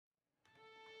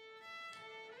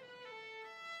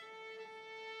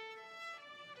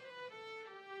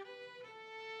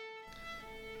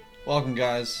Welcome,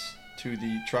 guys, to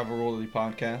the Travel Royally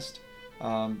podcast.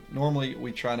 Normally,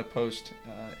 we try to post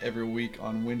every week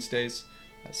on Wednesdays.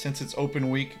 Since it's open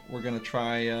week, we're going to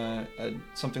try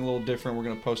something a little different. We're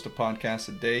going to post a podcast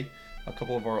a day, a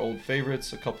couple of our old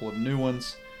favorites, a couple of new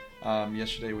ones.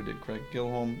 Yesterday, we did Craig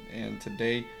Gilholm, and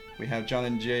today we have John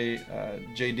and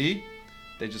JD.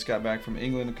 They just got back from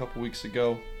England a couple weeks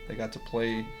ago. They got to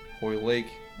play Hoyle Lake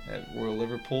at Royal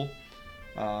Liverpool.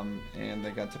 And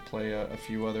they got to play a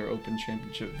few other Open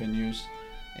Championship venues,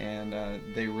 and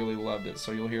they really loved it.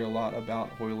 So you'll hear a lot about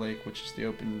Hoyle Lake, which is the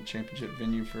Open Championship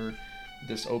venue for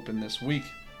this Open this week.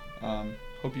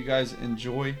 Hope you guys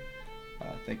enjoy.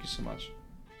 Thank you so much.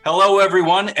 Hello,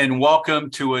 everyone, and welcome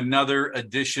to another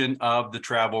edition of the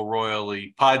Travel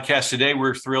Royally podcast. Today,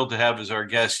 we're thrilled to have as our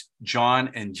guests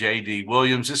John and JD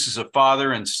Williams. This is a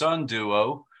father and son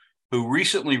duo who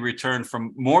recently returned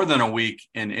from more than a week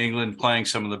in England playing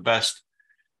some of the best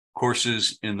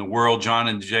courses in the world. John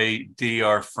and JD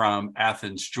are from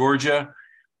Athens, Georgia.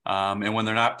 And when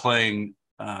they're not playing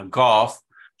golf,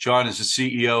 John is the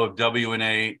CEO of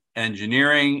W&A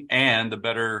Engineering and the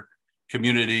Better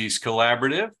Communities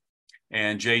Collaborative.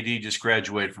 And JD just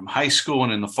graduated from high school.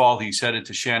 And in the fall, he's headed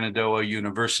to Shenandoah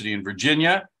University in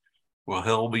Virginia, where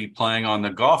he'll be playing on the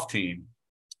golf team.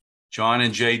 John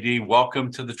and JD,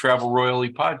 welcome to the Travel Royally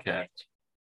podcast.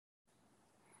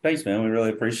 Thanks, man. We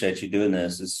really appreciate you doing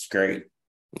this. This is great.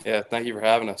 Yeah, thank you for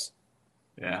having us.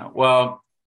 Yeah, well,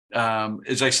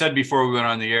 as I said before we went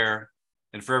on the air,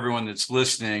 and for everyone that's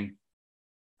listening,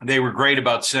 they were great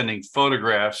about sending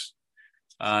photographs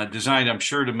designed, I'm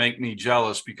sure, to make me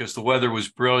jealous because the weather was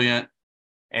brilliant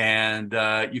and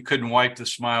you couldn't wipe the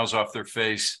smiles off their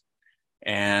face.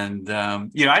 And,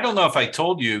 I don't know if I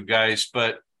told you guys,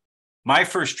 but my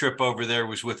first trip over there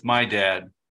was with my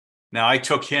dad. Now, I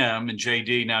took him, and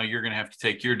JD, now you're going to have to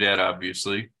take your dad,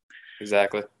 obviously.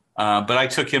 Exactly. But I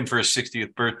took him for his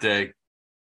 60th birthday,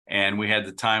 and we had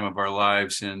the time of our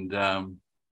lives. And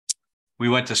we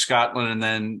went to Scotland, and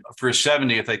then for his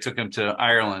 70th, I took him to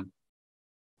Ireland.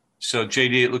 So,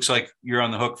 JD, it looks like you're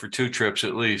on the hook for 2 trips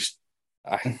at least.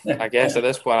 I guess at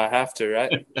this point I have to,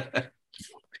 right?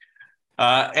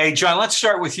 Hey, John, let's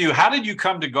start with you. How did you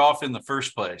come to golf in the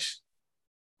first place?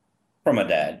 From my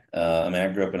dad. I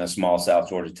grew up in a small South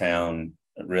Georgia town,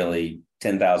 really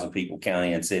 10,000 people,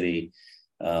 county and city.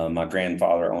 My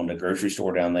grandfather owned a grocery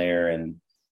store down there. And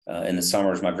in the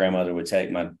summers, my grandmother would take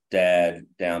my dad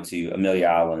down to Amelia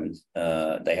Island.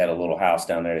 They had a little house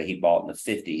down there that he bought in the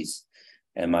 50s.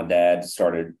 And my dad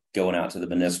started going out to the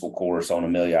municipal course on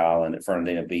Amelia Island at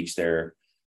Fernandina Beach there,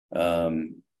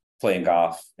 playing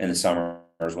golf in the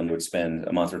summers when they would spend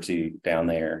a month or two down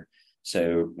there.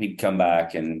 So he'd come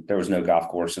back and there was no golf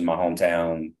course in my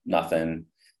hometown, nothing.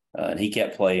 And he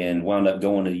kept playing, wound up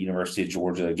going to the University of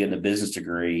Georgia, getting a business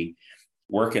degree,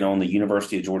 working on the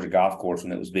University of Georgia golf course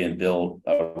when it was being built,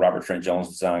 Robert Trent Jones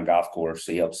designed golf course.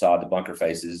 So he helped sod the bunker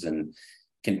faces and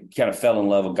kind of fell in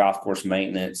love with golf course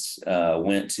maintenance,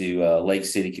 went to Lake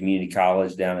City Community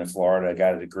College down in Florida,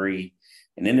 got a degree,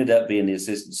 and ended up being the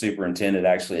assistant superintendent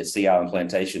actually at Sea Island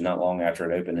Plantation not long after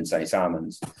it opened in St.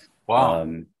 Simons. Wow.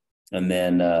 And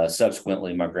then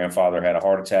subsequently, my grandfather had a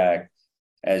heart attack,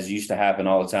 as used to happen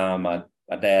all the time. My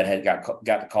dad had got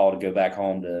the call to go back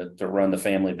home to run the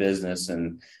family business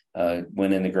and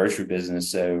went in the grocery business.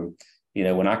 So,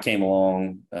 when I came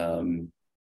along,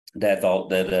 Dad thought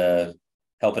that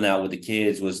helping out with the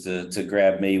kids was to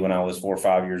grab me when I was 4 or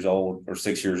 5 years old or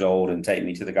 6 years old and take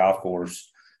me to the golf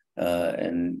course.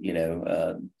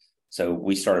 So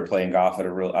we started playing golf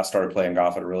I started playing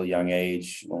golf at a really young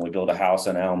age. When we built a house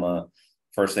in Alma,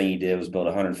 first thing he did was build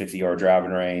a 150-yard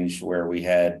driving range where we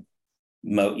had,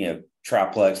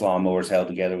 triplex lawnmowers held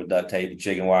together with duct tape and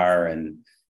chicken wire. And,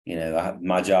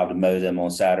 my job to mow them on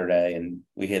Saturday, and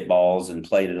we hit balls and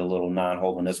played at a little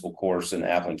 9-hole municipal course in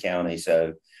Appleton County.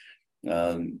 So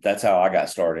that's how I got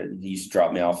started. He used to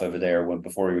drop me off over there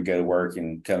before he would go to work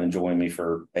and come and join me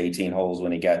for 18 holes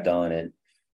when he got done at,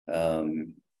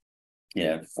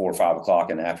 4 or 5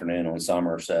 o'clock in the afternoon on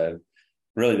summer. So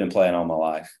really been playing all my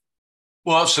life.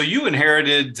 Well, so you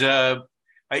inherited,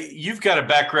 you've got a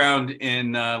background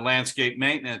in landscape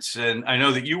maintenance, and I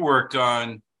know that you worked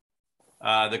on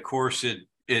the course at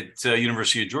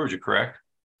University of Georgia, correct?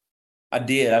 I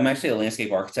did. I'm actually a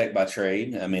landscape architect by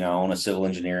trade. I own a civil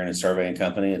engineering and surveying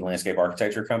company, a landscape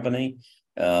architecture company.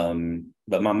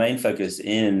 But my main focus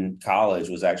in college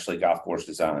was actually golf course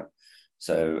design.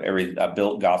 So I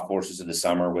built golf courses in the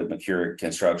summer with McCurrick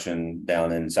Construction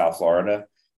down in South Florida,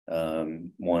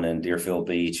 one in Deerfield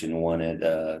Beach and one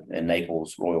in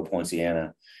Naples, Royal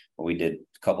Poinciana. We did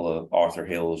a couple of Arthur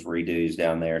Hills redos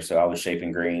down there. So I was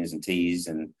shaping greens and tees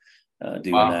and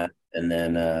doing that. And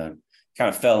then kind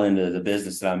of fell into the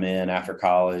business that I'm in after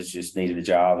college, just needed a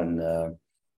job, and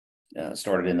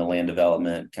started in the land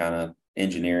development kind of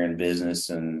engineering business,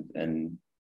 and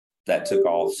that took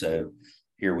off. So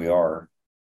here we are.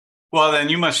 Well, then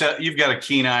you've got a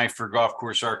keen eye for golf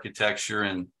course architecture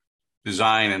and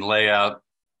design and layout,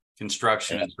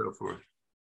 construction, and so forth.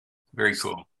 Very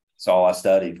cool. That's all I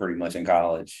studied pretty much in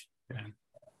college. Yeah.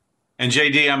 And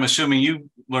JD, I'm assuming you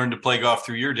learned to play golf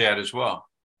through your dad as well.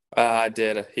 I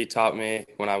did. He taught me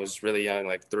when I was really young,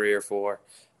 like 3 or 4,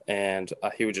 and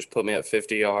he would just put me at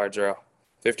 50 yards for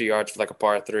like a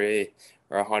par 3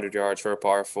 or 100 yards for a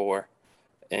par 4,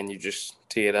 and you just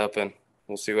tee it up and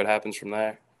we'll see what happens from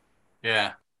there.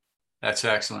 Yeah, that's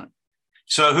excellent.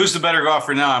 So who's the better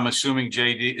golfer now? I'm assuming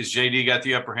JD. Is JD got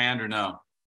the upper hand or no?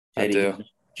 I do.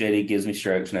 JD gives me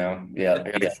strokes now. Yeah.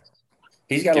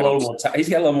 He's got a little more time. He's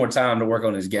got a little more time to work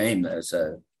on his game though.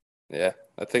 So yeah,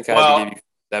 I think I had to give you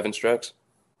 7 strokes.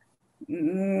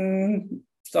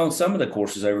 On some of the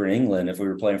courses over in England, if we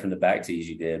were playing from the back tees,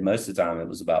 you did. Most of the time, it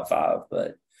was about 5.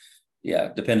 But yeah,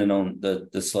 depending on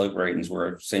the slope ratings,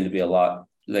 seemed to be a lot.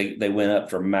 They went up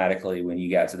dramatically when you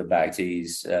got to the back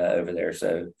tees over there.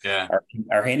 So yeah,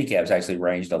 our handicaps actually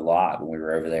ranged a lot when we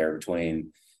were over there.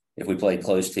 Between if we played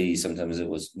close tees, sometimes it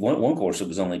was one course it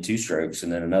was only 2 strokes,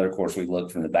 and then another course we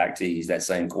looked from the back tees. That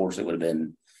same course it would have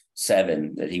been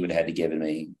 7 that he would have had to give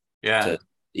me to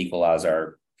equalize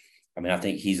our. I mean, I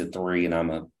think he's a 3 and I'm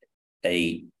a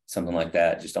 8, something like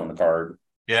that, just on the card.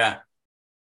 Yeah.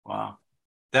 Wow.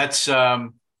 That's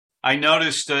I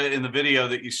noticed in the video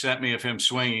that you sent me of him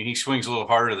swinging, he swings a little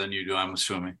harder than you do, I'm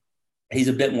assuming. He's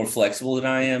a bit more flexible than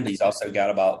I am. He's also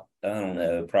got about, I don't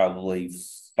know, probably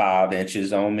 5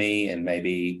 inches on me, and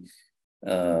maybe I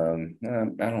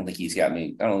don't think he's got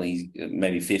me. I don't think he's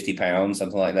maybe 50 pounds,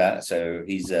 something like that. So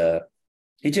he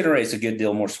generates a good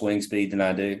deal more swing speed than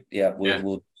I do. Yeah,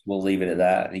 we'll leave it at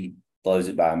that. He blows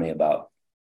it by me about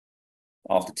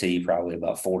off the tee, probably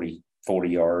about 40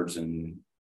 yards, and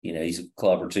he's a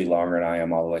club or 2 longer than I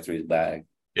am all the way through the bag.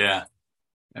 Yeah,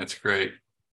 that's great.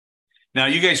 Now,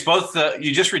 you guys both,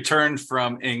 you just returned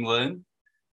from England,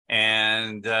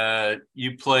 and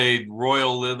you played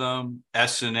Royal Lytham,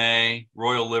 S&A,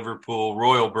 Royal Liverpool,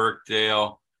 Royal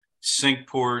Birkdale, Cinque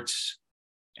Ports,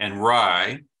 and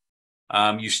Rye.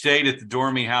 You stayed at the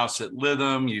Dormy House at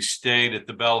Lytham. You stayed at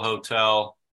the Bell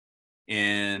Hotel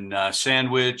in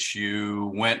Sandwich.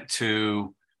 You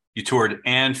toured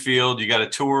Anfield. You got a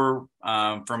tour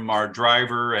from our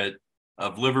driver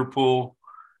of Liverpool.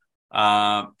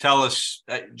 Tell us,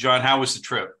 John, how was the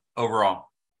trip overall?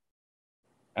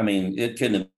 I mean, it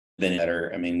couldn't have been better.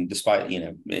 I mean, in spite of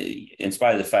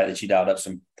the fact that you dialed up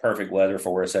some perfect weather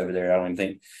for us over there, I don't even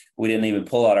think we didn't even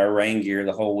pull out our rain gear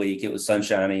the whole week. It was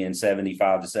sunshiny and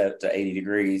 75 to 80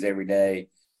 degrees every day,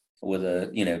 with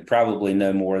a probably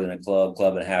no more than a club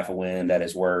and a half a wind at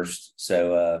its worst.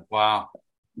 So wow.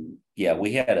 Yeah,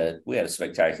 we had a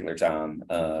spectacular time.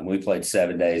 We played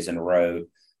 7 days in a row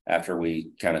after we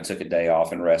kind of took a day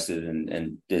off and rested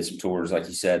and did some tours, like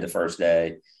you said, the first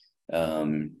day.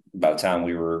 By the time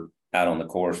we were out on the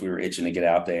course, we were itching to get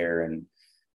out there, and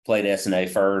played S&A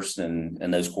first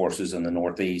and those courses in the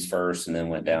Northeast first, and then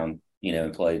went down,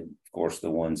 and played, of course,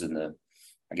 the ones in the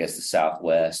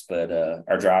Southwest. But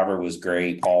our driver was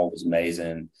great. Paul was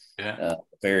amazing. Yeah.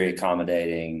 Very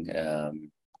accommodating.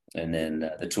 And then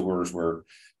the tours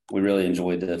we really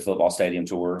enjoyed the football stadium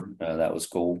tour. That was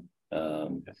cool.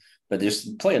 But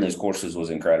just playing those courses was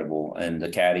incredible. And the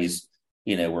caddies,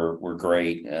 were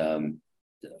great.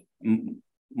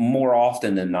 More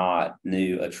often than not,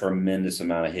 knew a tremendous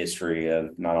amount of history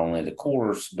of not only the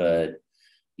course, but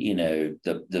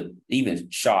the even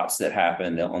shots that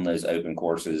happened on those open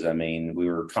courses. I mean, we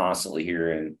were constantly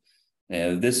hearing,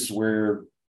 this is where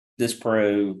this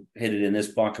pro hit it in this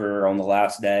bunker on the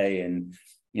last day, and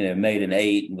made an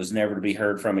 8 and was never to be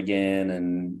heard from again.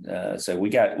 And so we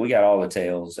got all the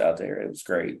tales out there. It was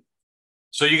great.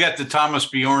 So you got the Thomas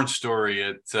Bjorn story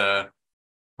at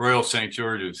Royal St.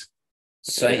 George's.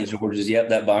 St. George's, yep,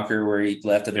 that bunker where he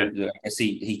left it. Yeah. I guess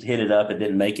he hit it up. It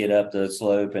didn't make it up the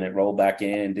slope, and it rolled back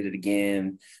in, did it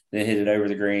again, then hit it over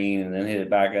the green, and then hit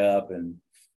it back up. And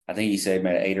I think he said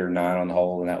made 8 or 9 on the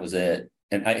hole, and that was it.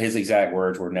 And his exact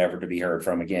words were never to be heard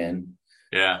from again.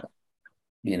 Yeah.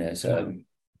 So.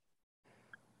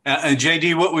 And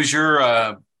JD, what was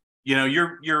your,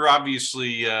 you're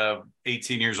obviously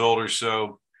 18 years old or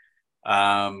so.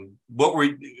 How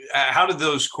did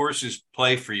those courses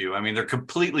play for you? I mean, they're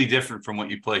completely different from what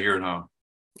you play here at home.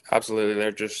 Absolutely.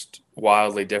 They're just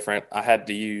wildly different. I had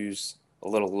to use a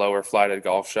little lower flighted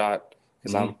golf shot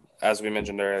because as we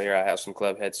mentioned earlier, I have some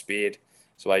club head speed.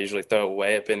 So I usually throw it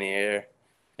way up in the air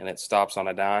and it stops on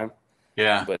a dime.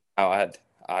 Yeah. But now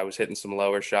I was hitting some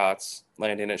lower shots,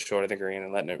 landing it short of the green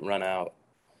and letting it run out,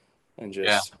 and Yeah.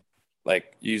 just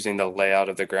like using the layout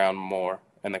of the ground more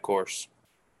and the course.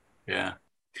 Yeah.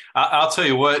 I'll tell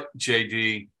you what,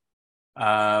 JD,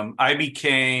 I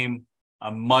became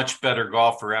a much better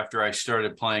golfer after I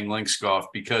started playing links golf,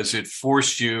 because it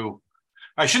forced you,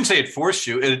 I shouldn't say it forced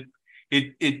you,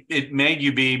 it made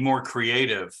you be more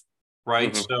creative,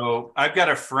 right? Mm-hmm. So I've got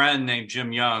a friend named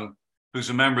Jim Young, who's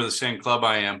a member of the same club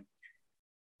I am.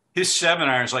 His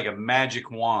 7-iron is like a magic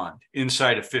wand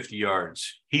inside of 50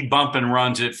 yards. He bump and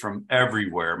runs it from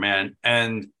everywhere, man.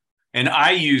 And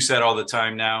I use that all the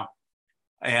time now.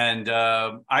 And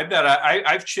I bet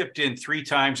I've chipped in 3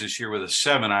 times this year with a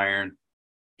 7-iron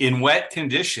in wet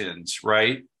conditions,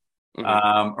 right?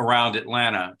 Around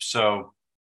Atlanta. So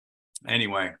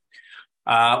anyway,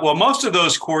 well, most of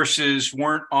those courses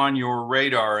weren't on your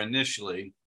radar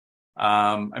initially.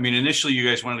 I mean, initially you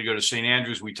guys wanted to go to St.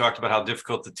 Andrews. We talked about how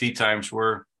difficult the tee times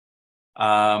were.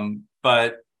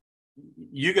 But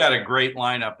you got a great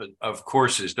lineup of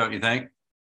courses, don't you think?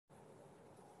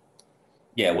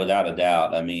 Yeah, without a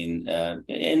doubt. I mean,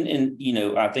 and you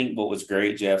know, I think what was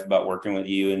great, Jeff, about working with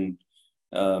you and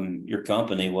your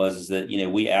company is that, you know,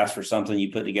 we asked for something,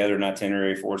 you put together an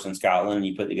itinerary for us in Scotland,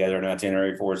 you put together an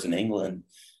itinerary for us in England,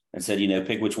 and said, you know,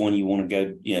 pick which one you want to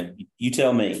go. You know, you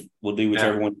tell me, we'll do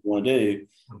whichever one you want to do.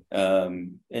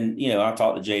 And you know, I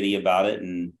talked to JD about it,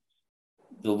 and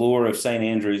the lure of St.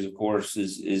 Andrews, of course,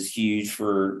 is huge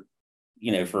for,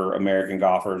 you know, for American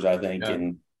golfers, I think. Yeah.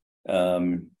 And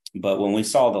but when we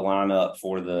saw the lineup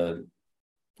for the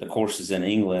courses in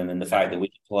England, and the fact that we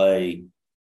could play,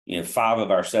 you know, 5 of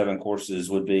our 7 courses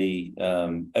would be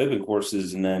open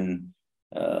courses, and then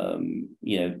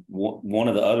you know, one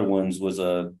of the other ones was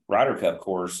a Ryder Cup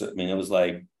course. I mean, it was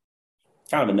like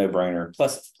kind of a no-brainer.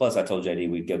 Plus, I told JD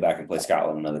we'd go back and play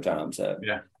Scotland another time. So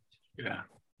yeah.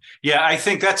 I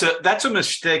think that's a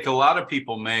mistake a lot of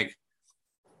people make,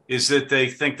 is that they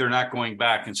think they're not going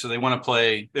back, and so they want to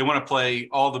play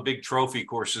all the big trophy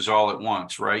courses all at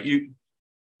once, right? You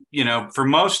know, for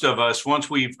most of us, once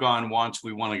we've gone once,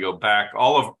 we want to go back. I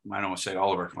don't want to say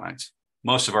all of our clients.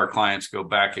 Most of our clients go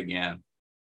back again.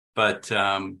 But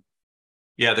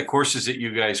yeah, the courses that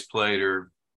you guys played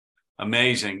are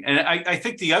amazing. And I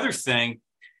think the other thing,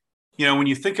 you know, when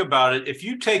you think about it, if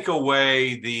you take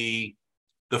away the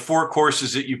 4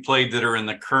 courses that you played that are in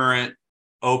the current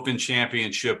Open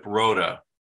Championship rota,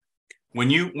 when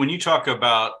you talk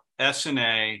about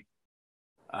SNA,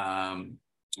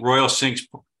 Royal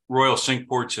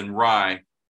Syncports, and Rye,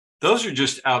 those are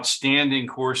just outstanding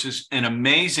courses and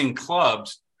amazing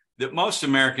clubs that most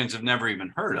Americans have never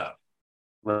even heard of.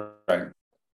 Right.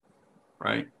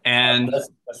 And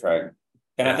that's right.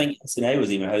 And I think SNA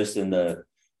was even hosting the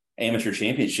amateur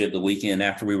championship the weekend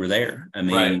after we were there.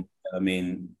 And we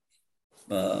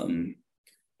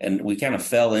kind of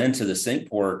fell into the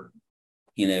Syncport,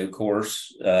 you know,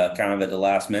 course kind of at the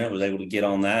last minute, was able to get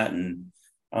on that. And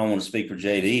I don't want to speak for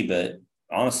JD, but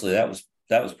honestly, that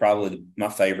was probably my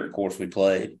favorite course we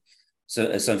played. So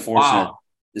it's unfortunate. Wow.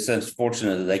 It's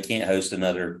unfortunate that they can't host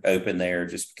another Open there,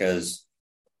 just because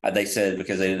they said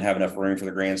because they didn't have enough room for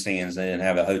the grandstands. They didn't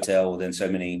have a hotel within so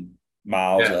many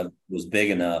miles of was big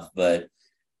enough. But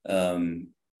I don't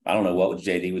know what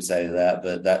JD would say to that,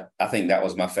 but I think that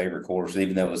was my favorite course,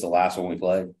 even though it was the last one we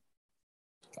played.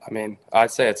 I mean,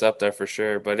 I'd say it's up there for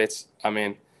sure, but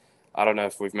I don't know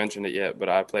if we've mentioned it yet, but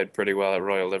I played pretty well at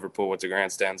Royal Liverpool with the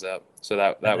grandstands up. So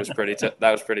that was pretty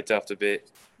that was pretty tough to beat.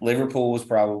 Liverpool was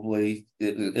probably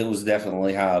it was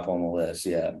definitely high up on the list.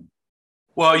 Yeah.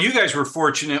 Well, you guys were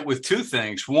fortunate with 2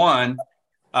 things. One,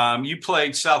 you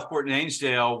played Southport and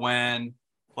Ainsdale when,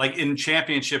 like, in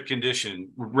championship condition,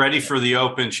 ready for the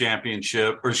Open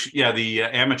Championship, or the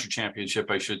Amateur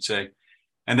Championship, I should say.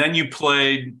 And then you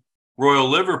played Royal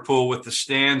Liverpool with the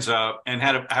stands up and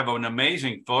have an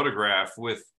amazing photograph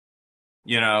with,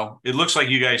 you know, it looks like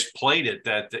you guys played it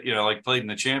like played in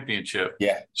the championship.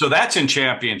 Yeah. So that's in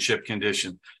championship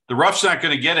condition. The rough's not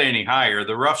going to get any higher.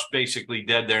 The rough's basically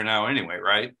dead there now anyway,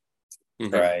 right?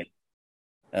 Mm-hmm. Right.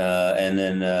 And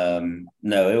then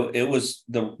no, it was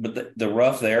the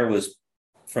rough there was,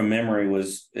 from memory,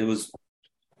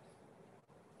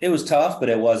 it was tough, but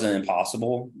it wasn't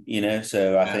impossible, you know.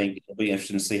 So I think it'll be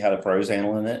interesting to see how the pros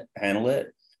handle it.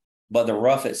 But the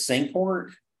rough at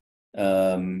Syncport,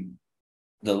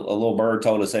 a little bird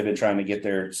told us they've been trying to get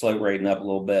their slope rating up a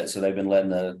little bit, so they've been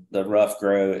letting the rough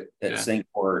grow at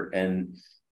Syncport. And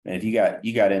if you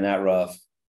got in that rough,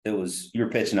 you're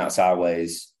pitching out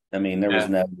sideways. I mean, there was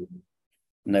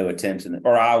no attempts in it,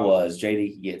 or I was.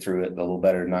 JD could get through it a little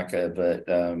better than I could, but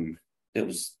it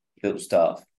was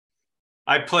tough.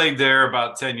 I played there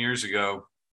about 10 years ago.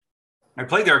 I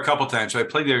played there a couple times. So I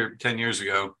played there 10 years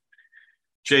ago.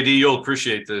 JD, you'll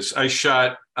appreciate this. I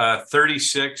shot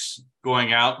 36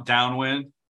 going out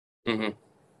downwind, and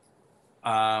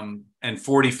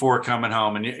 44 coming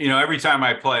home. And, every time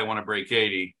I play, I want to break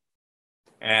 80.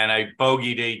 And I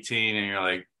bogeyed 18, and you're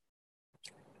like,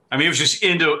 it was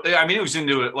into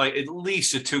it like at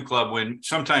least a 2-club win,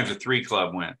 sometimes a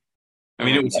 3-club win.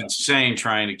 It was insane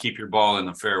trying to keep your ball in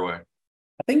the fairway.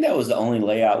 I think that was the only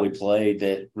layout we played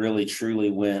that really truly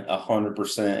went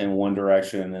 100% in one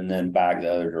direction and then back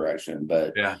the other direction.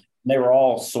 But yeah, they were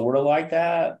all sort of like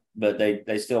that, but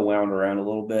they still wound around a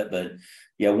little bit. But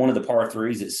yeah, one of the par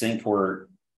threes at Sinkport,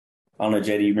 I don't know,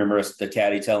 JD, you remember the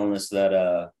caddy telling us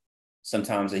that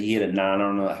sometimes he hit a 9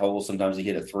 on that hole, sometimes he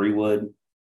hit a 3-wood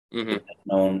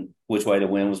on which way the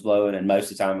wind was blowing, and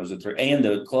most of the time it was a 3. And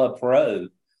the club pro,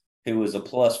 who was a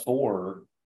 +4,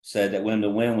 said that when the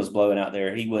wind was blowing out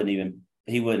there, he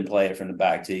wouldn't play it from the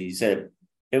back tee. He said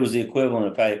it was the equivalent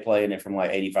of playing it from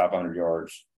like 8,500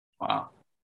 yards. Wow.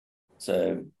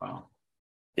 So, wow.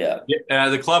 Yeah.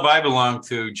 The club I belong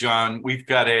to, John, we've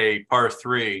got a par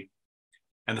 3.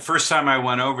 And the first time I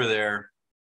went over there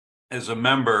as a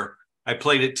member, I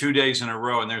played it 2 days in a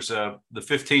row. And the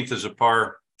 15th is a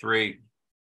par 3.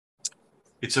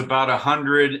 It's about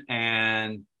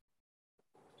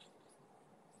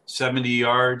 170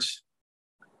 yards.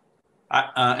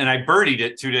 And I birdied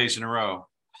it 2 days in a row.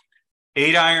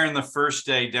 8-iron the first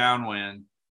day downwind,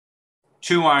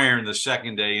 2-iron the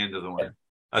second day into the wind.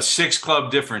 A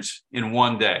 6-club difference in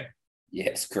one day. Yeah,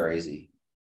 it's crazy.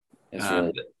 It's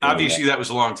really obviously that was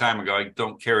a long time ago. I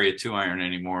don't carry a 2-iron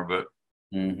anymore, but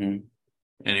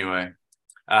anyway.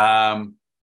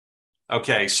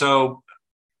 Okay, so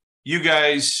you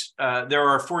guys, there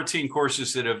are 14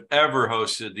 courses that have ever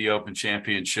hosted the Open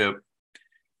Championship,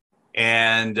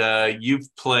 and you've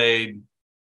played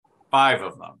 5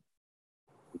 of them.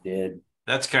 We did.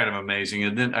 That's kind of amazing.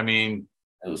 And then,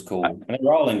 it was cool.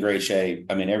 We're all in great shape.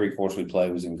 Every course we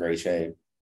played was in great shape.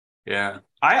 Yeah.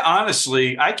 I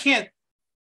honestly, I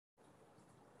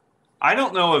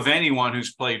don't know of anyone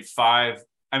who's played 5.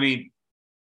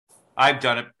 I've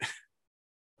done it.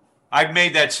 I've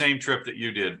made that same trip that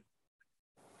you did.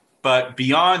 But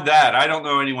beyond that, I don't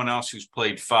know anyone else who's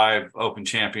played 5 Open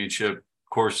Championship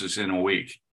courses in a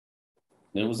week.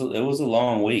 It was a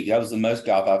long week. That was the most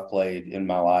golf I've played in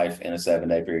my life in a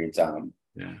 7-day period of time.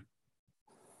 Yeah.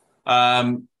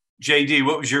 JD,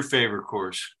 what was your favorite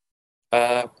course?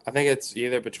 I think it's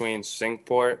either between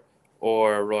Sinkport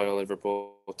or Royal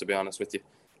Liverpool, to be honest with you.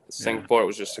 Sinkport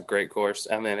was just a great course.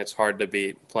 It's hard to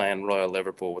beat playing Royal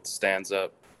Liverpool with stands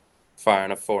up,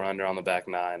 firing a 4-under on the back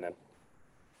 9. And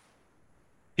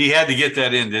he had to get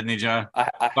that in, didn't he, John?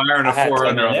 Firing a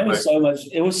 4-under on the back.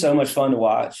 It was so much fun to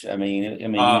watch. And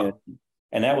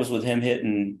that was with him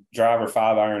hitting driver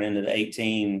 5-iron into the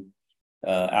 18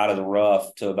 out of the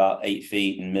rough to about 8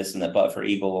 feet and missing that putt for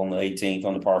eagle on the 18th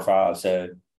on the par 5. So,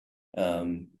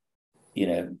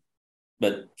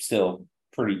 but still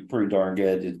pretty darn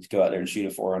good to go out there and shoot a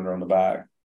 4-under on the back,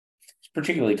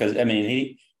 particularly because,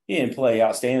 he didn't play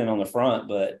outstanding on the front,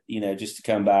 but, just to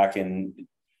come back and,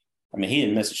 he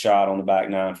didn't miss a shot on the back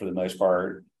 9 for the most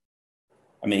part.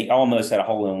 He almost had a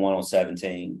hole-in-one on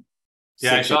 17.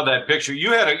 Yeah, I saw that picture.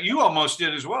 You almost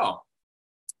did as well.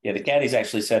 Yeah, the caddies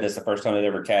actually said it's the first time they've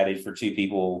ever caddied for 2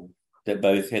 people that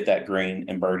both hit that green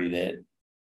and birdied it.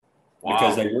 Wow.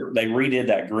 Because they redid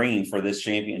that green for this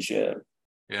championship.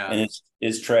 Yeah. And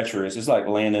it's treacherous. It's like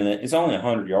landing it. It's only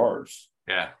 100 yards.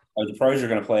 Yeah. The pros are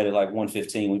going to play it at like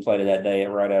 115. We played it that day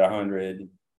right at 100.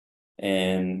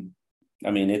 And,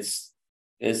 it's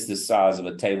the size of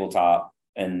a tabletop,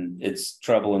 and it's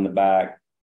trouble in the back,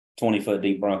 20-foot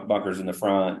deep bunkers in the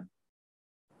front.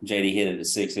 JD hit it at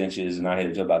 6 inches, and I hit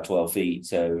it to about 12 feet,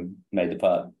 so made the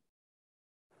putt.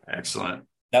 Excellent.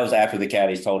 That was after the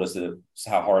caddies told us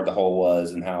how hard the hole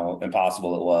was and how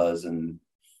impossible it was, and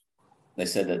they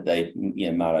said that they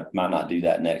might not do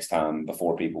that next time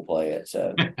before people play it.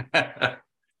 So,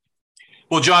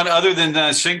 well, John, other than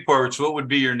Sinkports, what would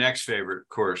be your next favorite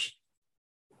course?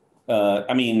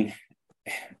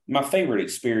 My favorite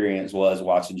experience was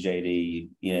watching JD.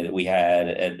 That we had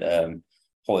at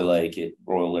Hoylake at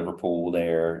Royal Liverpool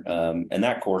there. And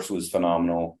that course was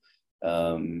phenomenal.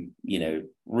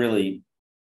 Really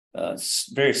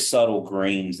very subtle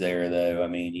greens there, though.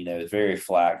 Very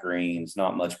flat greens,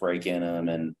 not much break in them.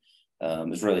 And it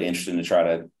was really interesting to try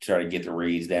to get the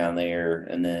reads down there.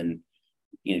 And then,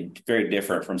 very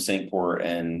different from Sinkport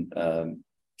and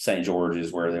St.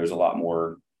 George's, where there was a lot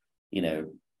more,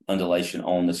 undulation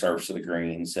on the surface of the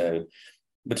green. So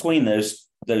between those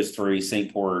three,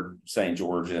 Sinkport, St.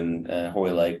 George, and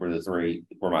Hoylake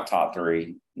were my top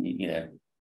three.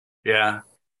 Yeah.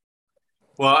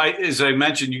 Well, as I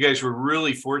mentioned, you guys were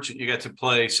really fortunate. You got to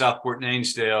play Southport and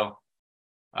Ainsdale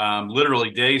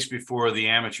literally days before the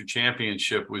amateur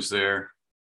championship was there.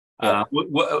 Yeah.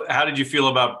 How did you feel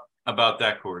about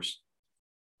that course?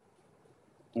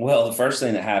 Well, the first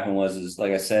thing that happened was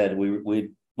like I said,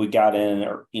 we got in,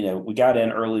 we got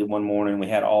in early one morning. We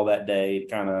had all that day to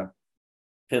kind of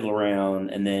piddle around,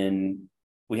 and then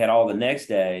we had all the next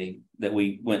day that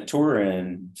we went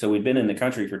touring. So we'd been in the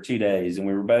country for 2 days, and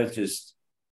we were both just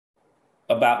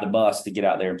about to bust to get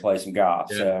out there and play some golf.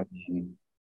 Yeah. So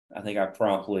I think I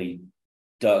promptly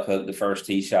duck hooked the first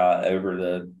tee shot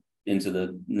into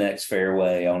the next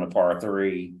fairway on a par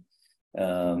 3.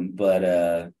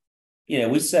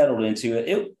 We settled into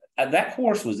it. That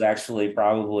course was actually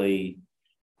probably,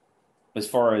 as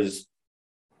far as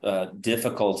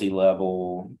difficulty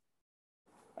level,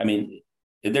 I mean,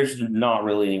 there's not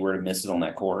really anywhere to miss it on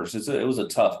that course. It was a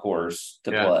tough course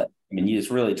to play. I mean, you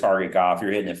just really target golf.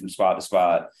 You're hitting it from spot to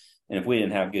spot. And if we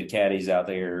didn't have good caddies out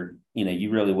there, you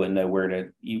really wouldn't know where to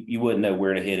you wouldn't know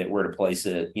where to hit it, where to place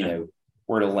it,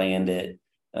 where to land it.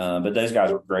 But those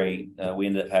guys were great. We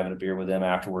ended up having a beer with them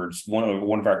afterwards. One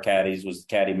of our caddies was the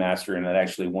caddy master, and had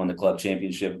actually won the club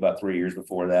championship about 3 years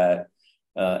before that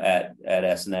at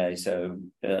SNA. So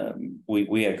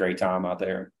we had a great time out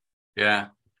there. Yeah.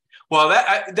 Well,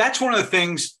 that's one of the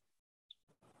things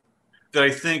that I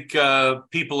think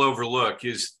people overlook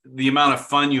is the amount of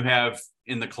fun you have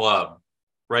in the club,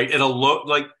 right?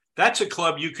 That's a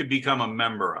club you could become a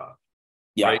member of.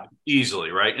 Yeah. Right, easily,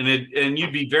 right, and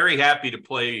you'd be very happy to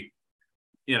play,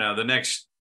 the next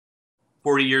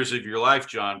 40 years of your life,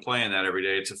 John, playing that every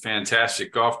day. It's a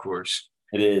fantastic golf course.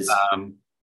 It is,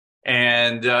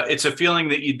 and it's a feeling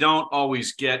that you don't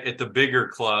always get at the bigger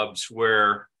clubs,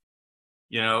 where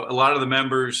a lot of the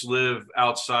members live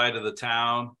outside of the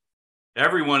town.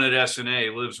 Everyone at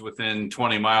SNA lives within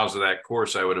 20 miles of that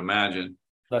course, I would imagine.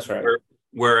 That's right.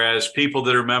 Whereas people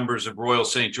that are members of Royal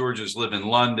St. George's live in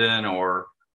London or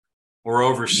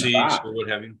overseas or what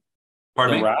have you.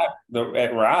 Pardon me?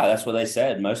 At Rye, that's what they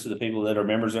said. Most of the people that are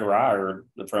members at Rye are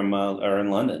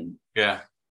in London. Yeah.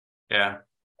 Yeah.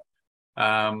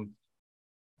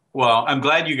 Well, I'm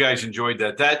glad you guys enjoyed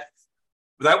that.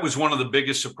 That was one of the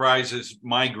biggest surprises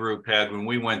my group had when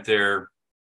we went there,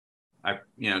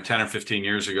 10 or 15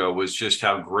 years ago, was just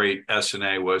how great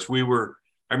SNA was.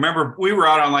 I remember we were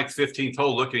out on like 15th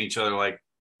hole looking at each other like,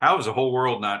 how is the whole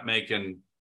world not making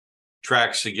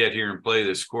tracks to get here and play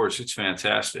this course? It's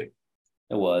fantastic.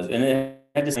 It was. And it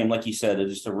had the same, like you said,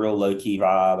 just a real low-key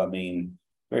vibe. I mean,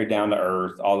 very down to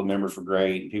earth. All the members were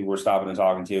great. People were stopping and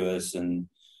talking to us. And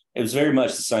it was very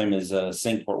much the same as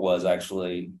Sinkport was,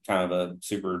 actually. Kind of a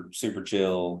super, super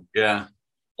chill,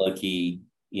 low-key,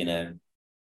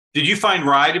 Did you find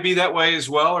Rye to be that way as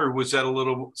well, or was that a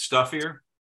little stuffier?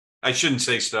 I shouldn't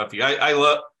say stuffy. I've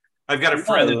got a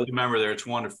friend that's a member there. It's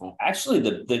wonderful. Actually,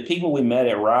 the people we met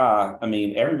at Rye, I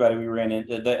mean, everybody we ran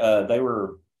into, they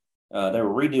were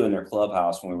redoing their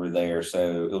clubhouse when we were there.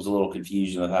 So it was a little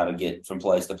confusion of how to get from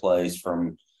place to place,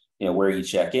 from, where you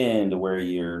check in to where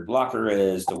your locker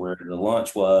is to where the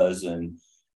lunch was. And,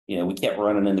 we kept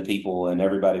running into people, and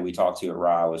everybody we talked to at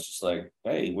Rye was just like,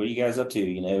 hey, what are you guys up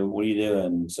to? What are you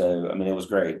doing? So, I mean, it was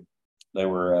great. They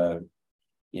were,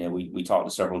 we talked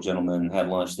to several gentlemen, had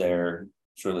lunch there.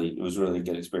 It was really a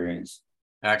good experience.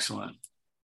 Excellent.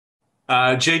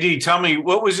 JD, tell me,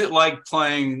 what was it like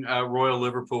playing Royal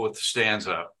Liverpool with the stands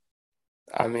up?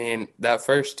 I mean, that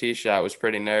first tee shot was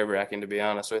pretty nerve-wracking, to be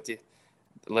honest with you,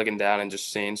 looking down and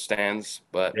just seeing stands.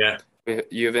 But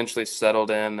you eventually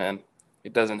settled in, and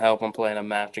it doesn't help when playing a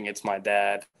match against my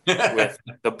dad with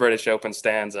the British Open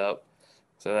stands up.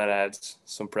 So that adds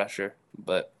some pressure.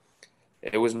 But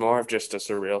it was more of just a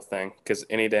surreal thing, because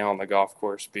any day on the golf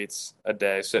course beats a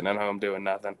day sitting at home doing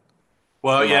nothing.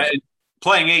 Well,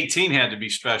 playing 18 had to be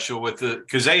special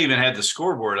because they even had the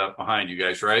scoreboard up behind you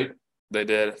guys, right? They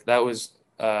did. That was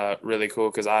really cool,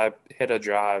 because I hit a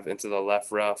drive into the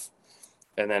left rough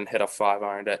and then hit a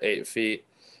 5-iron at 8 feet.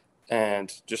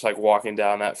 And just like walking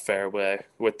down that fairway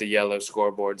with the yellow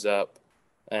scoreboards up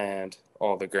and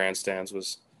all the grandstands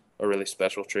was a really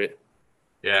special treat.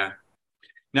 Yeah.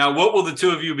 Now, what will the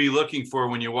two of you be looking for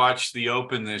when you watch the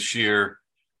Open this year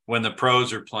when the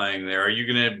pros are playing there? Are you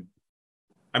going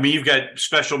to – you've got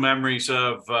special memories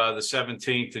of the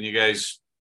 17th, and you guys,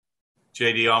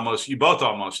 JD, you both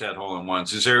almost had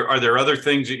hole-in-ones. Are there other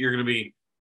things that you're going to be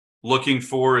looking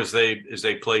for as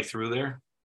they play through there?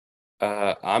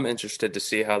 I'm interested to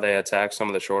see how they attack some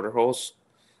of the shorter holes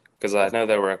because I know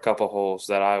there were a couple holes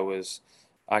that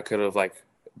I could have like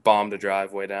bombed a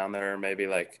driveway down there or maybe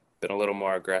like been a little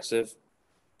more aggressive,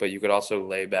 but you could also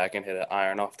lay back and hit an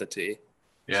iron off the tee.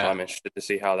 So Yeah. I'm interested to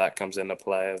see how that comes into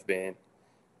play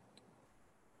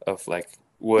of like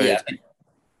Yeah, would.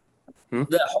 Hmm?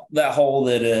 that hole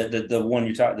that the one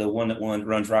you're talking, the one that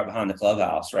runs right behind the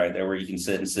clubhouse, right there, where you can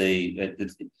sit and see.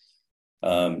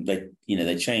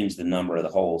 They changed the number of the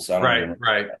holes, so I don't Right. remember.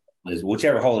 Right.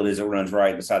 Whichever hole it is that runs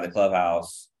right beside the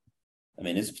clubhouse. I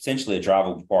mean, it's potentially a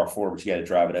drivable par four, but you got to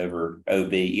drive it over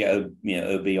OB.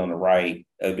 OB on the right,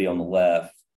 OB on the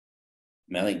left.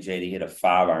 I mean, I think JD hit a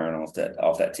 5-iron off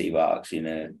that tee box.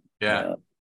 Yeah.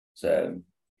 So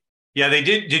Yeah, they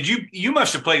did. You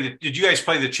must have played. Did you guys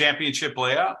play the championship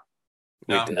layout?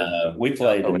 We No. did. we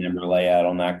played the member layout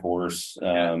on that course.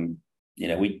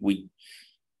 We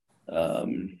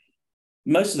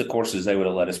most of the courses they would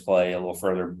have let us play a little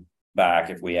further back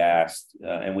if we asked,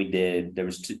 and we did. There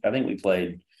was I think we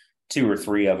played 2 or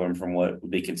 3 of them from what would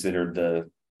be considered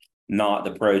not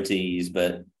the pro tees,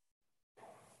 but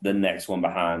the next one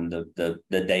behind the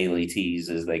daily tees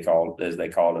as they called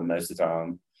them most of the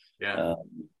time. Yeah.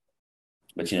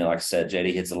 But like I said,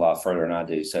 JD hits a lot further than I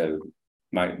do, so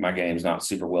my game's not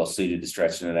super well suited to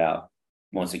stretching it out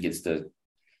once it gets to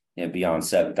beyond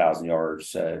 7,000 yards.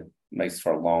 So it makes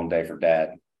for a long day for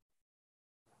Dad.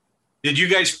 Did you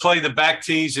guys play the back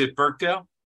tees at Birkdale?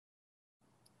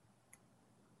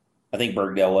 I think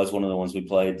Birkdale was one of the ones we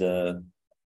played. I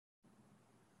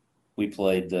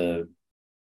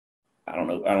don't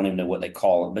know. I don't even know what they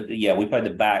call it, but yeah, we played the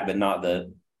back, but not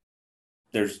the.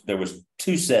 There was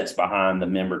 2 sets behind the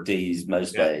member tees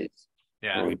most days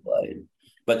where we played,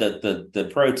 but the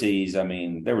pro tees. I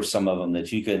mean, there were some of them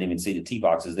that you couldn't even see the tee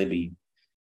boxes. They'd be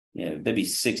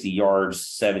 60 yards,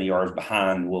 70 yards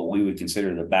behind what we would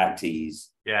consider the back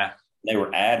tees. Yeah, they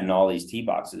were adding all these tee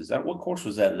boxes. What course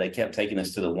was that? They kept taking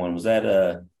us to the one. Was that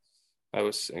That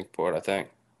was Sinkport, I think.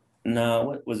 No,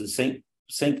 what was it?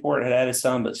 Sinkport had added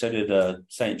some, but so did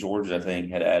St. George. I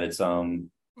think had added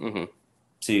some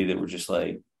too that were just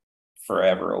like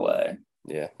forever away.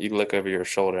 Yeah, you can look over your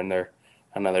shoulder and they're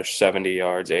another 70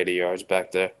 yards, 80 yards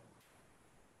back there.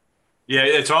 Yeah,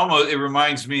 it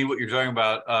reminds me what you're talking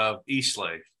about of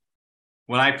Eastlake.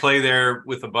 When I play there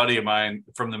with a buddy of mine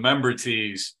from the member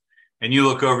tees, and you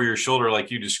look over your shoulder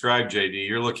like you described, JD,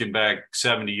 you're looking back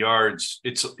 70 yards.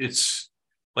 It's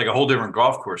like a whole different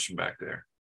golf course from back there.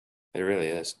 It really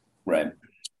is. Right.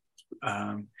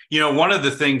 One of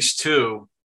the things too,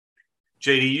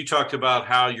 JD, you talked about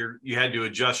how you had to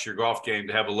adjust your golf game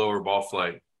to have a lower ball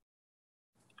flight.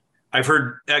 I've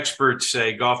heard experts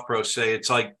say, golf pros say, it's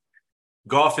like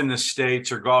golf in the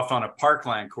States or golf on a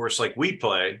parkland course like we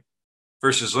play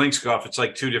versus links golf. It's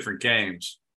like 2 different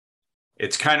games.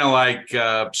 It's kind of like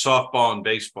softball and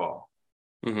baseball.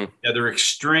 Mm-hmm. Yeah, they're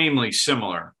extremely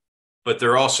similar, but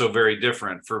they're also very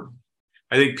different.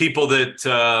 I think people that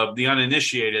the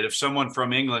uninitiated, if someone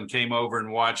from England came over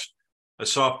and watched a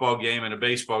softball game and a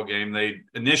baseball game,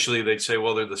 they'd say,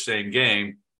 well, they're the same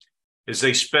game.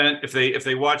 If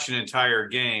they watch an entire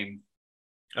game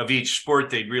of each sport,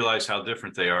 they'd realize how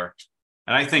different they are.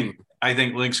 And I think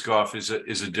links golf is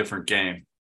a different game.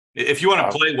 If you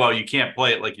want to play well, you can't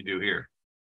play it like you do here.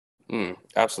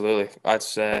 Absolutely. I'd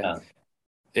say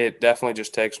it definitely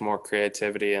just takes more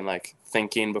creativity and like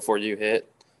thinking before you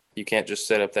hit. You can't just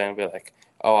sit up there and be like,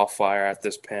 oh, I'll fire at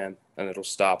this pin and it'll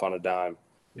stop on a dime.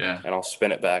 Yeah. And I'll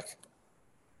spin it back.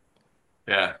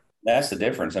 Yeah. That's the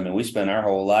difference. I mean, we spent our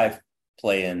whole life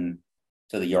playing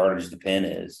to the yardage the pin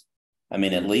is. I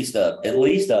mean, at least up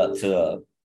to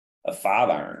a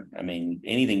 5-iron. I mean,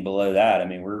 anything below that, I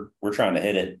mean, we're trying to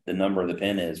hit it the number of the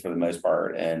pin is for the most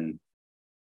part. And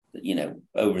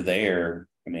over there,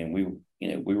 I mean,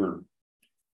 we were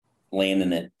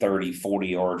landing at 30, 40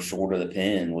 yards short of the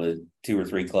pin with 2 or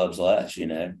 3 clubs less,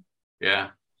 Yeah.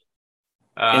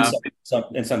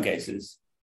 In some cases.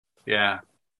 Yeah.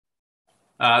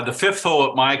 The 5th hole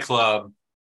at my club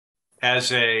has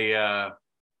the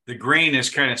green is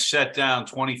kind of set down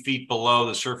 20 feet below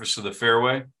the surface of the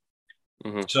fairway.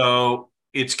 Mm-hmm. So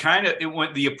it's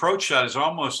the approach shot is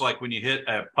almost like when you hit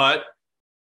a putt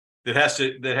that has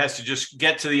to just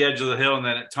get to the edge of the hill and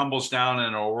then it tumbles down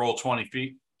and it'll roll 20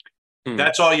 feet. Mm-hmm.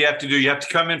 That's all you have to do. You have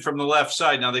to come in from the left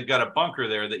side. Now they've got a bunker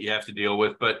there that you have to deal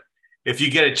with, but if you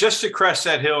get it just to crest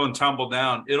that hill and tumble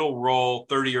down, it'll roll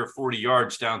 30 or 40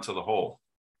 yards down to the hole.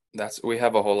 We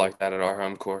have a hole like that at our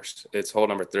home course. It's hole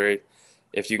number 3.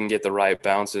 If you can get the right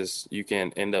bounces, you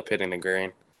can end up hitting the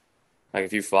green. Like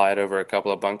if you fly it over a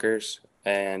couple of bunkers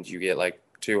and you get like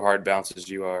 2 hard bounces,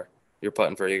 you're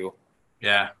putting for eagle.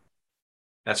 Yeah,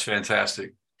 that's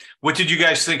fantastic. What did you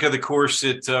guys think of the course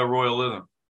at Royal Lytham?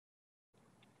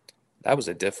 That was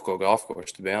a difficult golf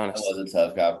course, to be That honest. was a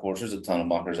tough golf course. There's a ton of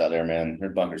bunkers out there, man.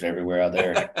 There's bunkers everywhere out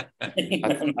there.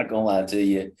 I'm not gonna lie to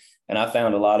you. And I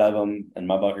found a lot of them, and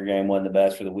my bunker game wasn't the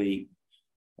best for the week.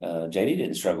 JD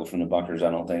didn't struggle from the bunkers, I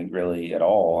don't think, really at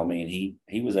all. I mean,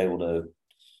 he was able to,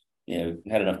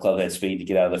 had enough club head speed to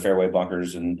get out of the fairway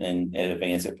bunkers and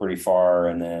advance it pretty far.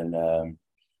 And then,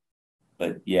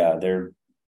 but yeah,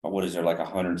 what is there, like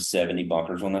 170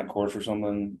 bunkers on that course or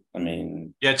something? I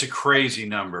mean, Yeah, it's a crazy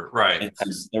number, right?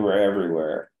 they were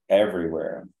everywhere,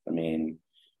 everywhere. I mean,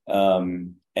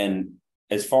 and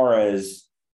as far as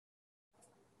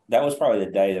that was probably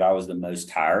the day that I was the most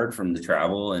tired from the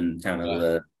travel and kind of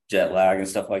the jet lag and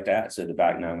stuff like that. So the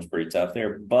back nine was pretty tough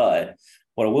there. But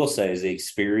what I will say is the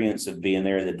experience of being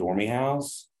there at the Dormy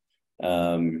House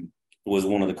was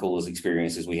one of the coolest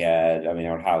experiences we had. I mean,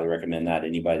 I would highly recommend that to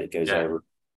anybody that goes over.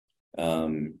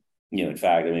 In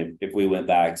fact, I mean, if we went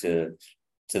back to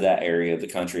that area of the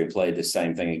country and played the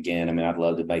same thing again, I mean, I'd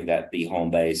love to make that be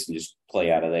home base and just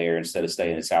play out of there instead of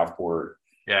staying in Southport.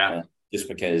 Yeah. Just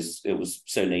because it was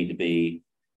so neat to be,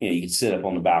 you could sit up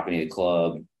on the balcony of the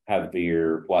club, have a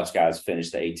beer, watch guys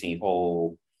finish the 18th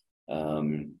hole.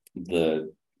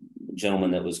 The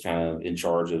gentleman that was kind of in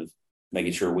charge of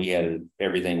making sure we had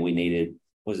everything we needed,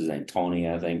 what was his name? Tony,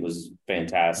 I think, was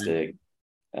fantastic.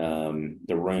 The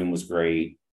room was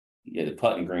great. Yeah, the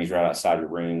putting green's right outside the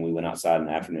room. We went outside in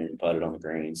the afternoon and putted on the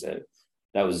green. So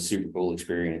that was a super cool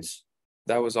experience.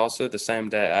 That was also the same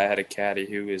day I had a caddy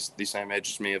who is the same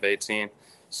age as me, of 18.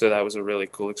 So that was a really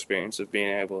cool experience of being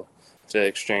able to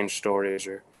exchange stories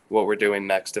or what we're doing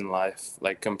next in life,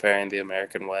 like comparing the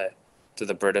American way to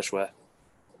the British way.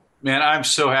 Man, I'm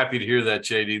so happy to hear that,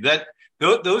 JD.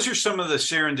 Those are some of the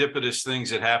serendipitous things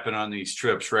that happen on these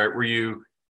trips, right? Where you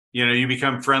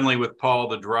become friendly with Paul,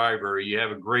 the driver. You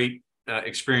have a great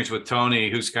experience with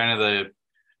Tony, who's kind of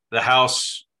the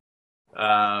house,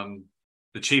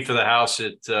 the chief of the house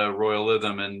at Royal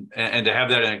Lytham, and to have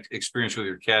that experience with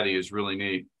your caddy is really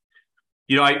neat.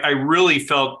 I really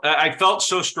felt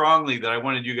so strongly that I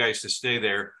wanted you guys to stay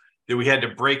there that we had to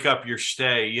break up your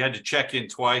stay. You had to check in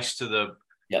twice to the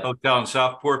hotel in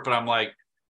Southport, but I'm like,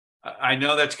 I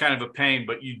know that's kind of a pain,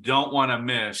 but you don't want to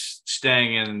miss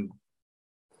staying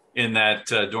in that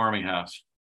dorming house.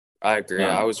 I agree.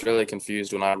 I was really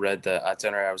confused when I read the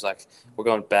itinerary. I was like, we're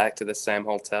going back to the same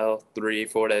hotel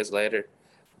 3-4 days later.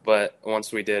 But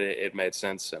once we did it, it made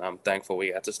sense, and I'm thankful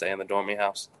we got to stay in the dormy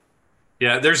house.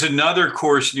 Yeah, there's another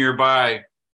course nearby.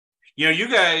 You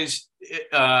guys,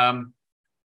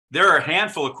 there are a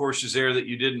handful of courses there that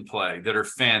you didn't play that are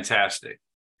fantastic.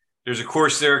 There's a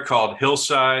course there called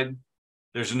Hillside.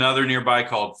 There's another nearby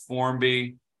called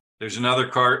Formby. There's another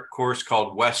course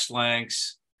called West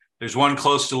Lancs. There's one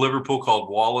close to Liverpool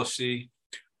called Wallasey.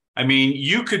 I mean,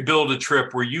 you could build a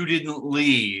trip where you didn't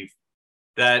leave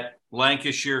that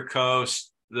Lancashire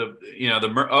coast, on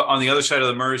the other side of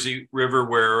the Mersey River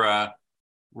where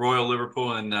Royal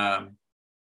Liverpool and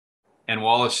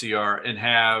Wallasey are, and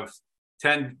have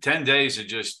 10 days of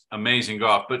just amazing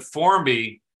golf. But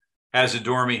Formby has a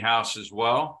dormy house as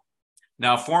well.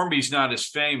 Now, Formby's not as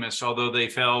famous, although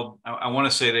I want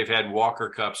to say they've had Walker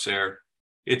Cups there.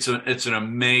 It's an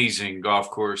amazing golf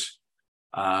course.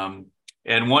 And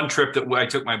one trip that I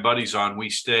took my buddies on, we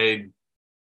stayed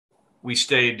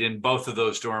in both of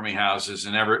those dormy houses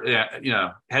and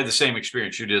had the same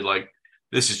experience you did. Like,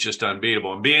 this is just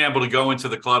unbeatable. And being able to go into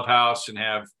the clubhouse and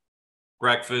have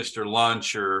breakfast or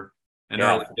lunch or an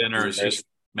early dinner is just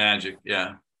magic.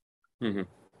 Yeah. Mm-hmm.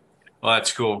 Well,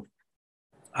 that's cool.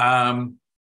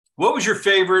 What was your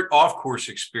favorite off-course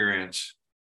experience?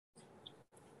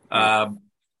 Watching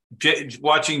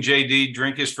JD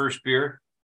drink his first beer?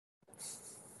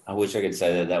 I wish I could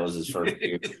say that was his first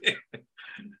beer.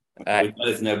 We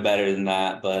both know better than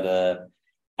that, but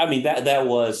I mean that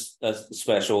was a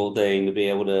special thing to be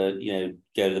able to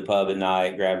go to the pub at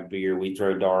night, grab a beer. We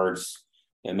throw darts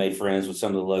and made friends with some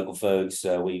of the local folks.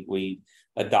 We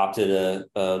adopted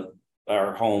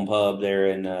our home pub there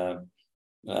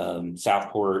in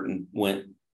Southport and went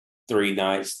 3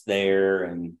 nights there,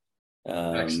 and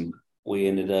we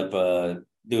ended up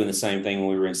doing the same thing when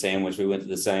we were in Sandwich. We went to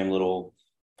the same little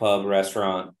pub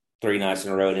restaurant 3 nights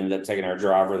in a row and ended up taking our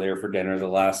driver there for dinner the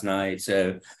last night.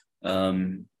 So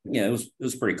it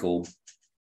was pretty cool.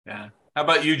 Yeah. How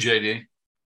about you, JD?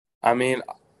 I mean,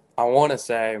 I want to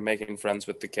say making friends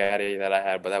with the caddy that I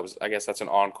had, but I guess that's an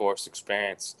on-course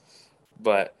experience.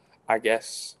 But I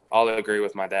guess I'll agree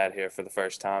with my dad here for the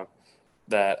first time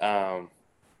that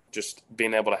just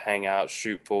being able to hang out,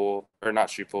 throw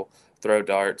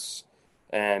darts,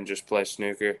 and just play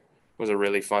snooker. It was a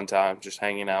really fun time, just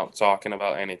hanging out, talking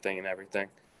about anything and everything,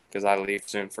 because I leave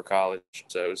soon for college.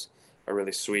 So it was a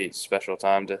really sweet, special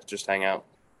time to just hang out.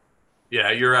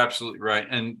 Yeah, you're absolutely right.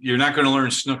 And you're not going to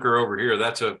learn snooker over here.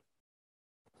 That's a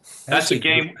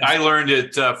game I learned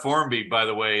at Formby, by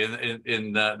the way.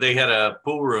 They had a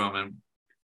pool room and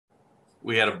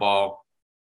we had a ball.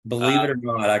 Believe it or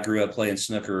not, I grew up playing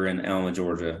snooker in Alma,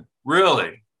 Georgia.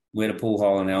 Really? We had a pool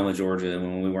hall in Alma, Georgia, and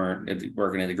when we weren't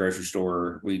working at the grocery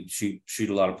store, we'd shoot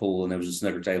a lot of pool, and there was a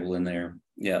snooker table in there.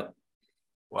 Yeah.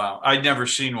 Wow. I'd never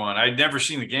seen one. I'd never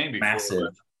seen the game before.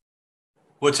 Massive.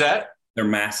 What's that? They're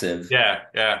massive. Yeah.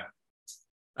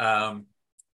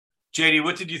 JD,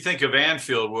 what did you think of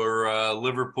Anfield, where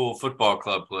Liverpool Football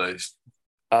Club plays?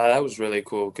 That was really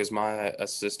cool because my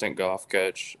assistant golf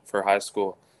coach for high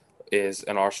school is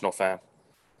an Arsenal fan.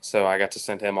 So I got to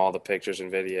send him all the pictures and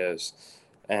videos.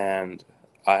 And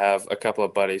I have a couple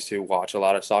of buddies who watch a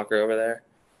lot of soccer over there.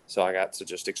 So I got to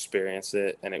just experience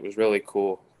it. And it was really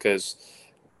cool because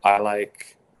I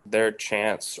like their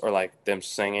chants or like them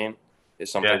singing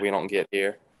is something we don't get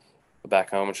here. Back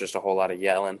home, it's just a whole lot of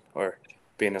yelling or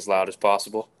being as loud as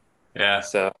possible. Yeah.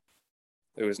 So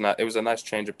it was a nice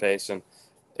change of pace, and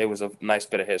it was a nice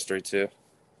bit of history too.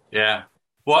 Yeah.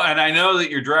 Well, and I know that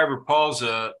your driver Paul's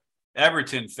a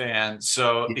Everton fan,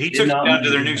 so he took you down to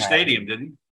their new stadium,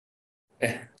 didn't he?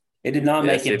 It did not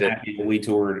make him he happy when we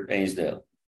toured Ainsdale.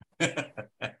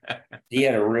 He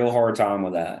had a real hard time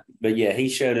with that. But yeah, he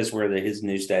showed us where his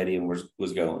new stadium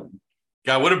was going.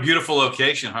 God, what a beautiful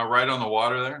location, huh? Right on the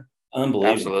water there.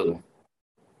 Unbelievable. Absolutely.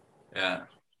 Yeah.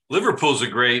 Liverpool's a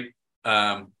great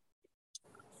town.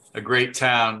 You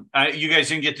guys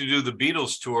didn't get to do the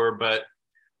Beatles tour, but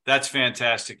that's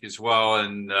fantastic as well.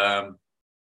 And,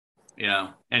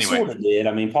 anyway. Sort of did.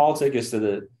 I mean, Paul took us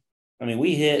to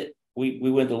we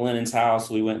went to Lennon's house.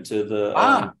 We went to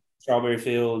the Strawberry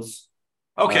Fields.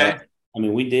 Okay.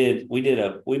 We did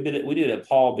a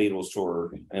Paul Beatles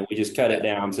tour, and we just cut it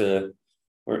down to,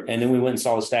 and then we went and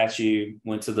saw the statue,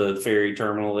 went to the ferry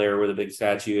terminal there where the big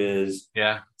statue is.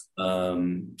 Yeah.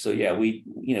 So yeah, we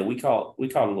caught a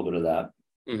little bit of that.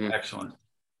 Mm-hmm. Excellent.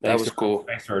 That was cool.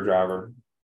 Thanks to our driver.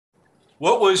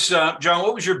 What was John?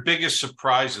 What was your biggest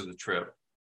surprise of the trip?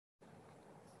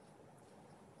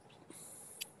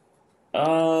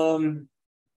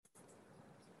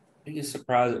 Biggest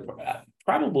surprise,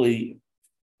 probably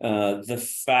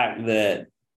the fact that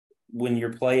when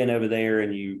you're playing over there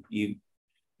and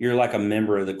you're like a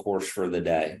member of the course for the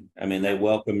day. I mean, they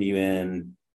welcome you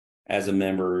in as a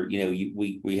member.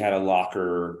 We had a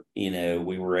locker. We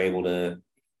were able to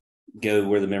go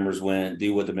where the members went,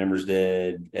 do what the members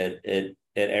did at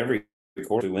every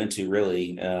course we went to.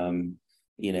 Really,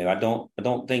 I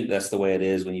don't think that's the way it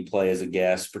is when you play as a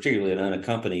guest, particularly an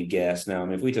unaccompanied guest. Now,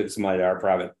 if we took somebody to our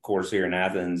private course here in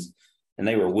Athens and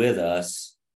they were with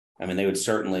us, they would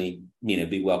certainly,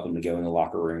 be welcome to go in the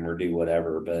locker room or do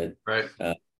whatever, but right.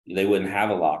 They wouldn't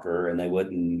have a locker, and they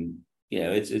wouldn't,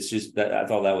 it's just that I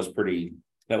thought that was pretty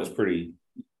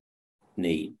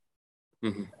neat.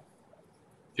 Mm-hmm.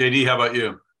 JD, how about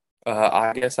you?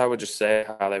 I guess I would just say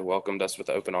how they welcomed us with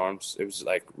open arms. It was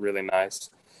like really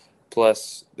nice.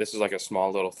 Plus, this is like a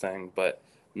small little thing, but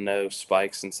no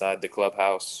spikes inside the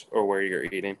clubhouse or where you're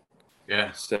eating.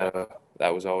 Yeah. So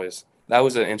that was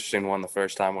an interesting one the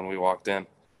first time when we walked in.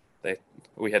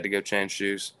 We had to go change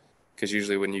shoes because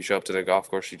usually when you show up to the golf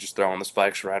course, you just throw on the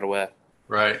spikes right away.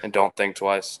 Right. And don't think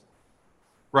twice.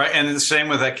 Right. And the same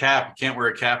with that cap. You can't wear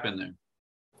a cap in there.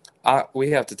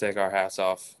 We have to take our hats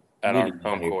off at our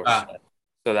home course.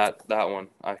 So that one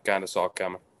I kind of saw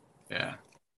coming. Yeah.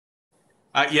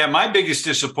 My biggest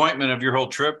disappointment of your whole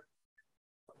trip,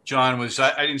 John, was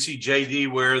I didn't see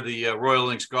JD wear the Royal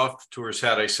Links Golf Tours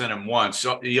hat I sent him once.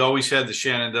 So he always had the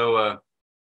Shenandoah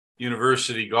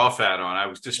University golf hat on. I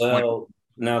was disappointed. Well,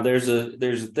 now there's a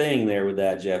thing there with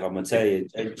that, Jeff. I'm going to tell you,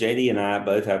 JD and I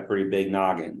both have pretty big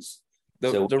noggins.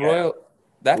 Royal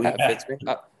hat fits me.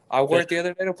 I wore it the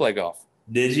other day to play golf.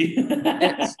 Did you?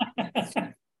 Yes.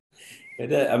 We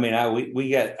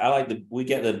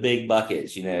get the big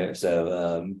buckets,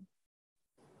 So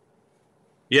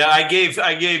yeah, I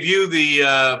gave you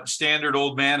the standard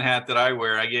old man hat that I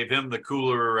wear. I gave him the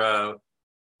cooler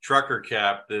trucker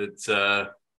cap that's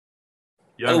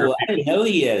younger. I didn't know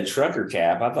he had a trucker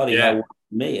cap. I thought he had one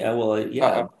for me.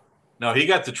 Yeah. No, he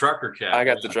got the trucker cap. I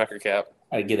got the trucker cap.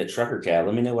 I get a trucker cap.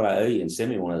 Let me know what I owe you and send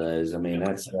me one of those.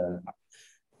 That's.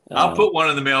 I'll put one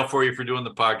in the mail for you for doing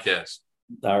the podcast.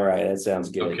 All right, that sounds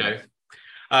good. Okay.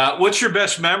 What's your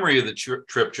best memory of the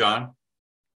trip, John?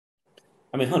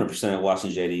 100%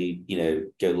 watching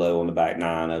JD, go low on the back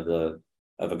nine of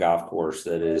of a golf course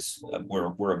that is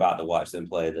we're about to watch them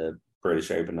play the British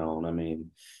Open on. I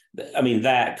mean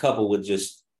that coupled with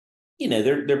just,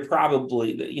 they're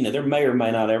probably, there may or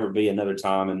may not ever be another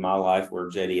time in my life where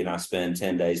JD and I spend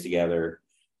 10 days together,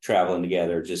 traveling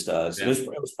together, just us. Yeah.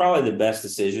 It was probably the best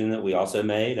decision that we also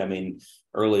made. I mean,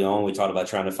 early on, we talked about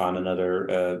trying to find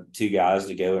another 2 guys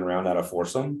to go and round out a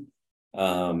foursome.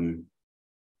 But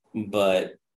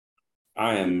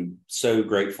I am so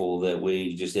grateful that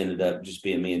we just ended up just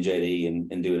being me and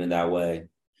JD and doing it that way,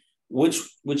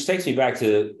 which takes me back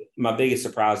to my biggest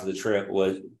surprise of the trip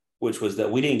which was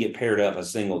that we didn't get paired up a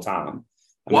single time.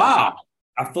 Wow.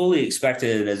 I fully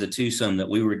expected it as a twosome that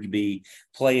we would be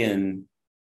playing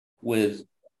with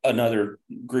another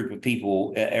group of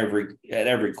people at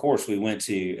every course we went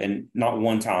to, and not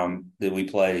one time did we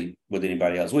play with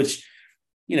anybody else, which,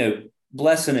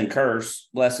 blessing and curse.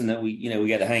 Blessing that we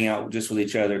got to hang out just with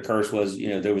each other. Curse was,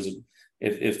 there was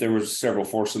if there was several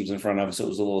foursomes in front of us, it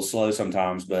was a little slow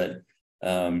sometimes, but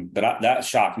that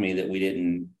shocked me that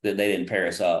they didn't pair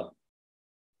us up.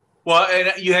 Well,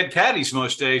 and you had caddies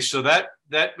most days, so that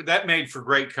made for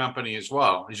great company as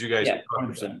well, as you guys. Yeah,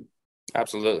 100%.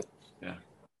 Absolutely. Yeah.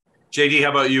 JD,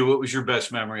 how about you? What was your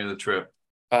best memory of the trip?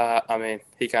 I mean,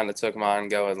 he kind of took mine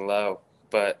going low,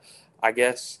 but I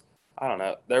guess, I don't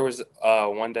know. There was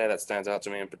one day that stands out to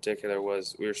me in particular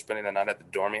was we were spending the night at the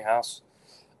Dormy house,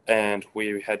 and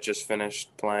we had just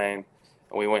finished playing,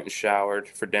 and we went and showered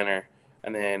for dinner,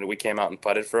 and then we came out and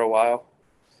putted for a while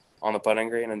on the putting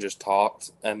green and just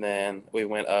talked, and then we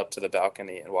went up to the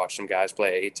balcony and watched some guys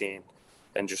play 18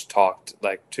 and just talked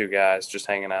like 2 guys just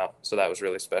hanging out. So that was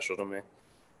really special to me.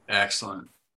 Excellent.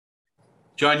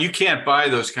 John, you can't buy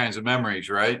those kinds of memories,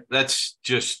 right? That's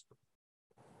just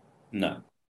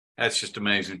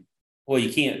amazing. Well,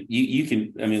 you can't. You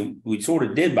can. I mean, we sort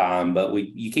of did buy them, but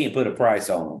you can't put a price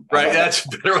on them. Right. That's a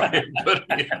better way of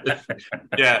putting it.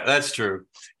 Yeah, that's true.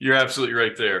 You're absolutely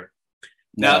right there.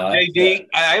 Now, JD,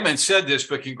 I haven't said this,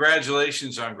 but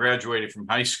congratulations on graduating from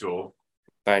high school.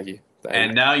 Thank you.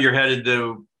 Now you're headed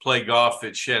to play golf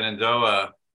at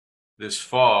Shenandoah this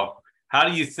fall. How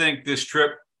do you think this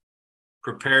trip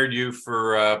prepared you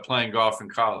for playing golf in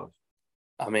college?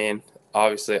 I mean,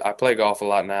 obviously, I play golf a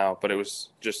lot now, but it was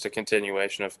just a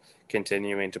continuation of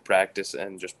continuing to practice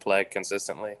and just play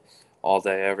consistently all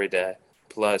day, every day.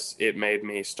 Plus, it made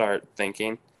me start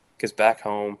thinking, because back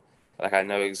home, like, I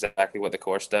know exactly what the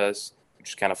course does. You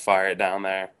just kind of fire it down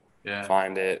there,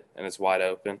 find it, and it's wide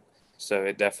open. So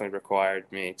it definitely required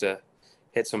me to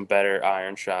hit some better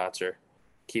iron shots or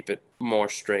keep it more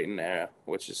straight and narrow,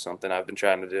 which is something I've been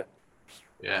trying to do.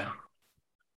 Yeah,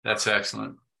 that's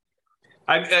excellent.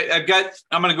 I'm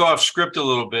going to go off script a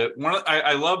little bit.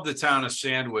 I love the town of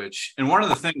Sandwich. And one of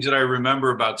the things that I remember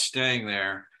about staying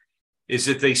there is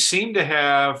that they seem to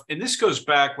have, and this goes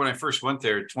back when I first went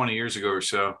there 20 years ago or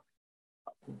so,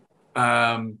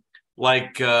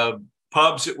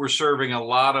 pubs that were serving a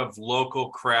lot of local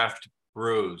craft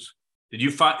brews. Did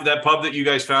you find that pub that you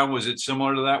guys found, was it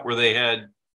similar to that, where they had,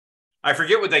 I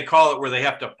forget what they call it, where they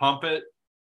have to pump it?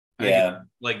 Yeah.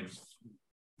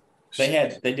 They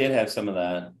did have some of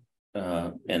that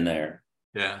in there.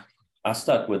 Yeah. I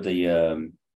stuck with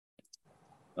the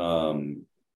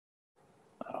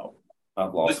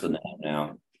I've lost the name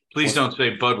now. Please don't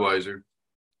say Budweiser.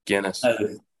 Guinness.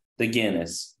 The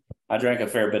Guinness. I drank a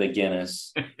fair bit of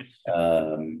Guinness.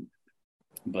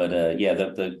 But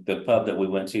the pub that we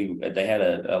went to, they had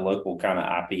a local kind of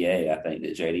IPA, I think,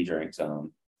 that JD drinks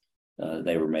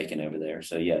they were making over there.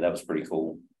 So yeah, that was pretty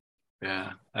cool.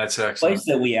 Yeah, that's excellent. The place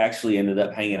that we actually ended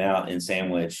up hanging out in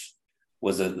Sandwich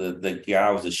was the guy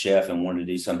was a chef and wanted to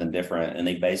do something different, and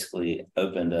they basically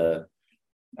opened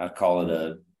I'd call it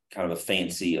a kind of a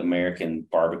fancy American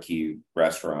barbecue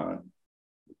restaurant.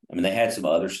 I mean, they had some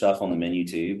other stuff on the menu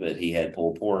too, but he had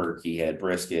pulled pork, he had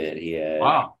brisket, he had.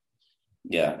 Wow.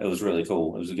 Yeah, it was really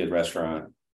cool. It was a good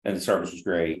restaurant, and the service was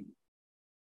great.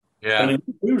 Yeah. I mean,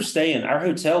 we were staying. Our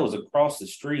hotel was across the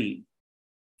street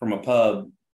from a pub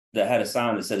that had a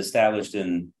sign that said established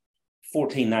in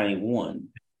 1491.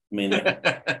 I mean,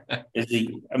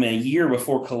 a year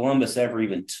before Columbus ever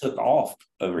even took off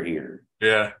over here.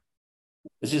 Yeah.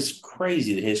 It's just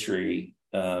crazy, the history.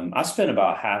 I spent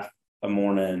about half a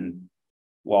morning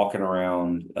walking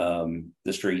around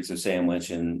the streets of Sandwich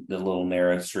and the little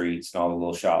narrow streets and all the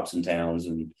little shops and towns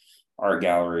and art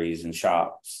galleries and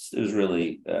shops. It was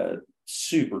really a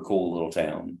super cool little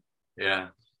town. Yeah.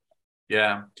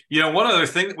 Yeah. One other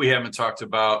thing that we haven't talked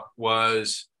about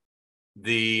was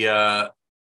the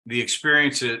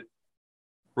experience at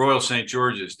Royal St.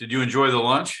 George's. Did you enjoy the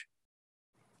lunch?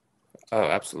 Oh,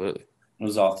 absolutely. It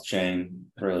was off the chain.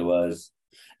 It really was.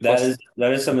 That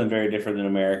is something very different than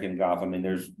American golf. I mean,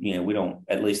 there's, we don't,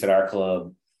 at least at our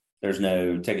club, there's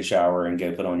no take a shower and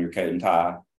go put on your coat and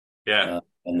tie. Yeah.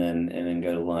 And then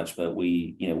go to lunch. But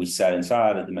we sat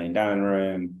inside at the main dining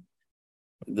room.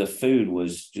 The food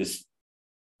was just,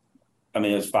 I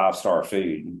mean, it was 5-star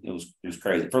food. It was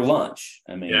crazy for lunch.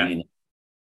 I mean,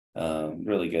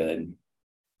 really good.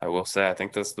 I will say, I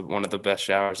think that's one of the best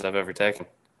showers I've ever taken.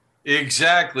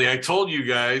 Exactly. I told you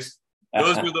guys,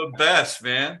 those were the best,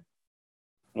 man.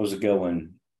 That was a good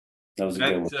one. Good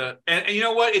one. And you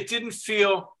know what? It didn't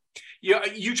feel.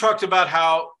 You talked about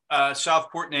how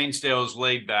Southport and Ainsdale is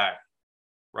laid back,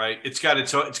 right? It's got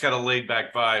a laid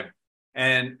back vibe,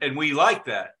 and we like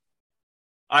that.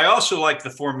 I also like the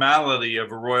formality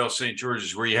of a Royal St.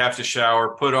 George's, where you have to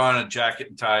shower, put on a jacket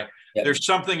and tie. Yep. There's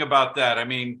something about that. I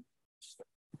mean,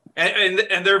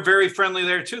 and they're very friendly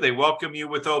there too. They welcome you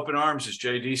with open arms, as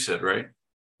JD said, right?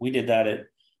 We did that at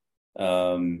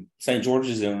St.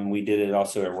 George's, and we did it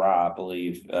also at Rye, I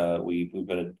believe. We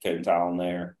put a coat and tie on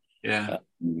there. Yeah.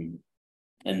 And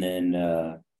then,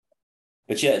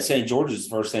 but yeah, St. George's,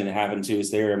 the first thing that happened to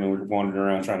us there. I mean, we're wandering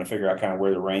around trying to figure out kind of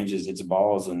where the range is, hits the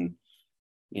balls, and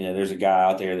there's a guy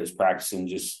out there that's practicing.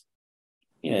 Just,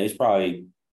 he's probably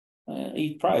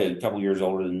a couple years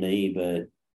older than me, but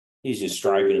he's just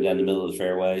striping it down the middle of the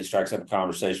fairway. He strikes up a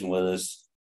conversation with us,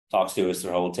 talks to us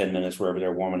the whole 10 minutes wherever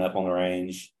they're warming up on the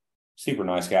range. Super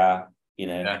nice guy,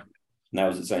 Yeah. And that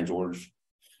was at St. George.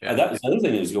 Yeah. That was the other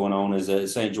thing that was going on is at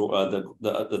St. George,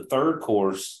 the third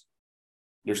course.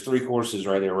 There's 3 courses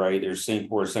right there, right? There's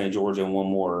Singapore, St. George, and one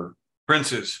more.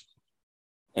 Prince's.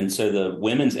 And so the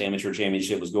women's amateur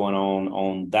championship was going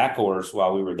on that course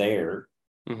while we were there.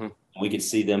 Mm-hmm. We could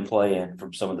see them playing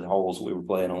from some of the holes we were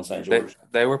playing on St. George.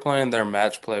 They were playing their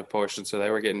match play portion, so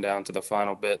they were getting down to the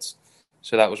final bits.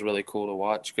 So that was really cool to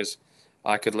watch, because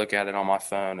I could look at it on my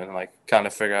phone and kind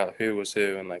of figure out who was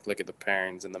who and look at the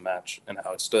pairings in the match and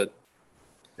how it stood.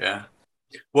 Yeah.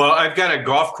 Well, I've got a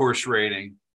golf course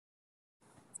rating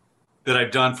that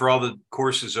I've done for all the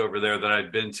courses over there that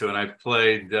I've been to, and I've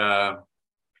played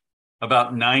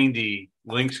about 90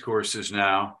 links courses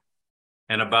now,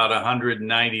 and about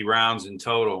 190 rounds in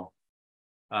total.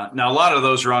 Now, a lot of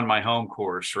those are on my home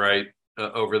course, right,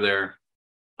 over there.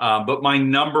 But my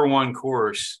number one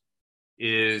course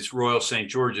is Royal St.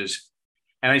 George's.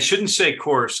 And I shouldn't say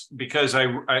course, because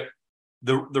the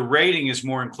rating is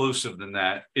more inclusive than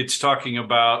that. It's talking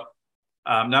about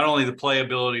not only the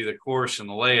playability of the course and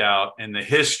the layout and the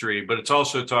history, but it's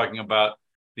also talking about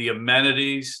the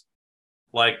amenities,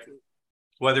 like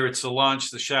whether it's the lunch,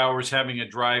 the showers, having a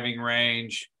driving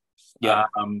range,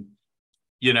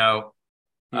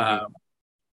 Mm-hmm.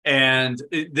 And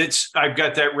I've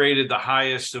got that rated the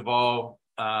highest of all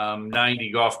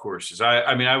 90 golf courses.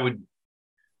 I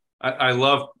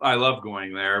love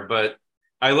going there, but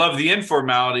I love the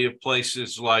informality of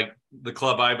places like the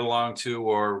club I belong to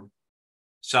or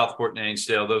Southport and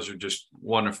Ainsdale. Those are just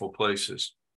wonderful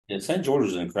places. Yeah, St. George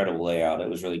was an incredible layout. It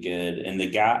was really good. And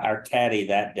the guy, our caddy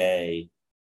that day,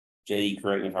 JD,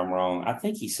 correct me if I'm wrong, I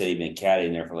think he said he'd been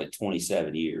caddying there for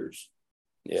 27 years.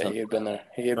 Yeah, he had been there.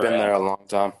 He had been there a long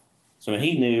time. So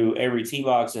he knew every tee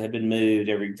box that had been moved,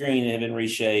 every green that had been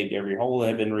reshaped, every hole that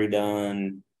had been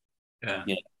redone. Yeah.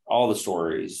 All the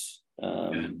stories.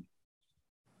 It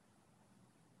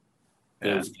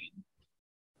was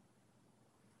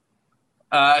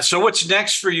good. So what's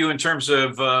next for you in terms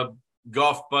of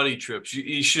golf buddy trips?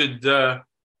 You should,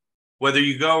 whether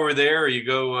you go over there or you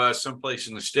go someplace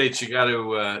in the States, you've got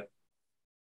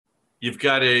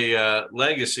a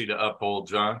legacy to uphold,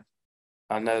 John.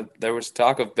 I know there was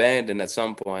talk of banding at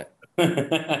some point.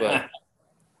 But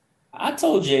I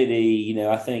told JD,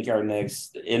 I think our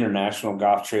next international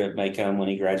golf trip may come when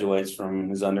he graduates from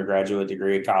his undergraduate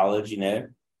degree at college, Yeah.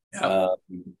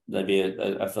 That'd be,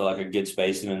 I feel like, a good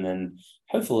spacing. And then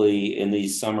hopefully in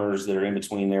these summers that are in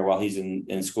between there while he's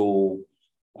in school,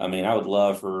 I mean, I would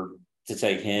love to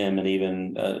take him and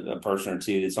even a person or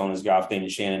two that's on his golf team in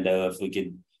Shenandoah, if we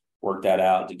could work that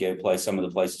out, to go play some of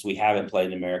the places we haven't played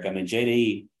in America. I mean,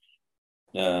 JD,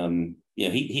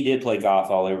 he did play golf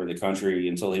all over the country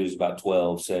until he was about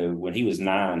 12. So when he was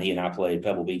 9, he and I played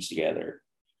Pebble Beach together.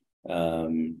 So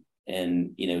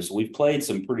we've played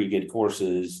some pretty good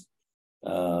courses.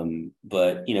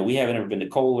 But we haven't ever been to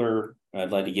Kohler.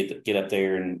 I'd like to get up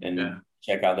there and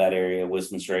check out that area,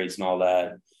 Wisdom Straits and all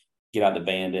that, get out to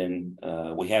Bandon.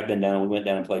 We went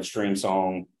down and played Stream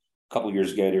Song a couple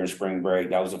years ago during spring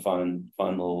break. That was a fun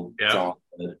little song.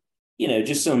 But,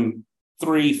 just some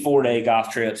 3-4 day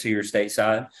golf trips here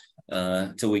stateside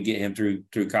till we get him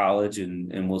through college,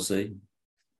 and we'll see.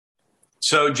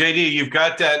 So JD, you've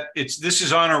got that. This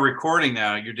is on a recording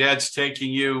now. Your dad's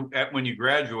taking you when you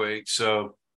graduate.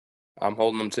 So I'm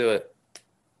holding him to it.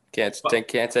 Can't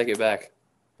take it back.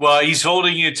 Well, he's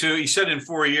holding you to. He said in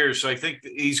 4 years. So I think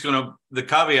he's going to. The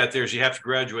caveat there is you have to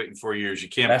graduate in 4 years. You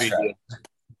can't That's be. right.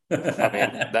 I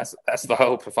mean, that's the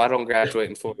hope. If I don't graduate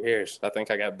in 4 years, I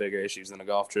think I got bigger issues than a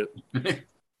golf trip.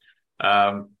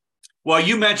 Well,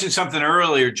 you mentioned something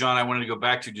earlier, John. I wanted to go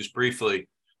back to just briefly.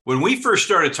 When we first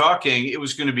started talking, it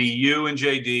was going to be you and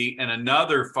JD and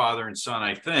another father and son,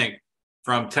 I think,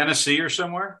 from Tennessee or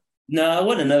somewhere. No, it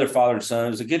wasn't another father and son.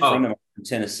 It was a good friend of mine from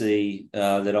Tennessee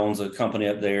that owns a company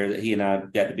up there that he and I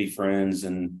got to be friends.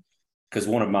 And because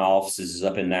one of my offices is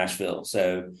up in Nashville.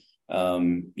 So,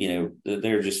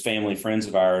 they're just family friends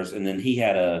of ours. And then he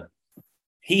had a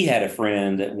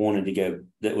friend that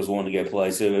was wanting to go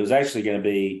play. So it was actually going to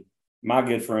be my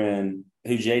good friend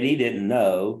who JD didn't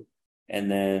know, and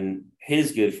then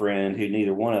his good friend who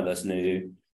neither one of us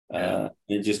knew.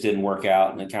 It just didn't work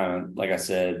out. And it kind of, like I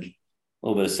said, a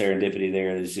little bit of serendipity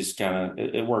there. It's just kind of,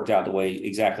 it worked out the way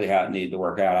exactly how it needed to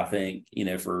work out, I think,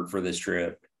 for this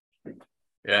trip.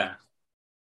 Yeah.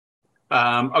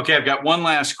 Okay. I've got one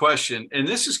last question, and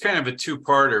this is kind of a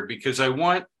two-parter because I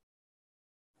want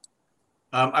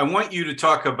you to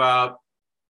talk about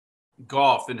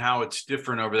golf and how it's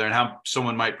different over there and how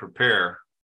someone might prepare,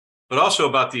 but also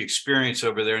about the experience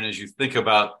over there. And as you think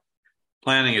about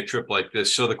planning a trip like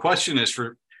this. So the question is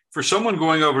for someone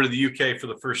going over to the UK for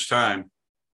the first time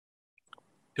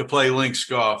to play links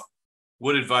golf,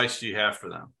 what advice do you have for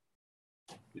them?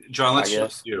 John, let's start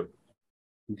with you.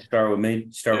 Start with me.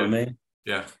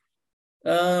 Yeah.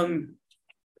 I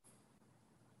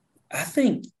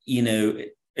think,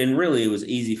 and really it was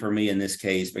easy for me in this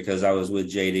case because I was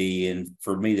with JD, and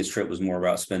for me, this trip was more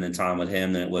about spending time with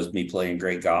him than it was me playing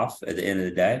great golf at the end of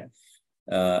the day.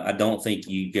 I don't think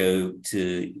you go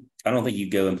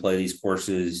and play these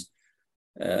courses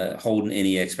holding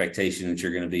any expectation that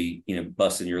you're going to be,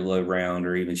 busting your low round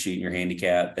or even shooting your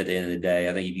handicap at the end of the day.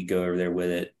 I think if you go over there with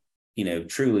it,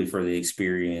 truly for the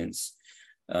experience,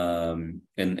 and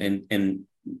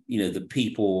the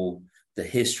people, the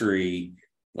history,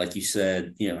 like you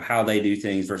said, how they do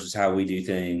things versus how we do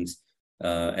things.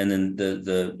 And then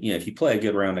if you play a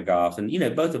good round of golf, and,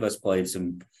 both of us played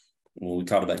we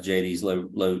talked about JD's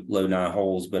low 9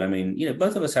 holes, but I mean,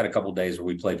 both of us had a couple of days where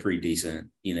we played pretty decent,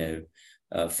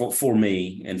 for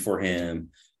me and for him.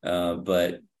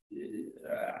 But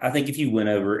I think if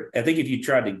you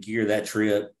tried to gear that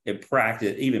trip and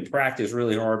practice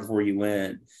really hard before you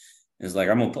went, it's like,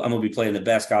 I'm gonna be playing the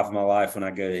best golf of my life when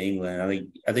I go to England.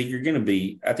 I think you're gonna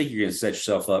set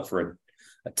yourself up for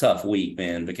a tough week,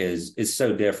 man, because it's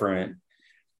so different.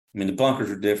 I mean, the bunkers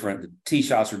are different, the tee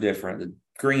shots are different, the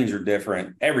greens are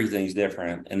different, everything's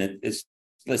different, and it's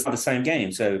not the same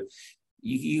game. So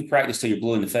you practice till you're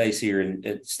blue in the face here and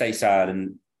at stateside,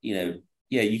 and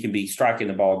you can be striking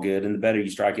the ball good, and the better you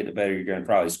strike it, the better you're going to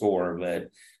probably score. But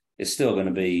it's still going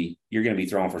to be, you're going to be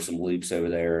thrown for some loops over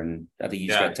there. And I think you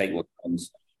just got to take what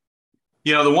comes.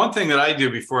 The one thing that I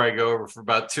do before I go over for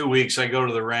about 2 weeks, I go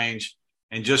to the range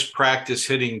and just practice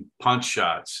hitting punch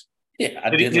shots.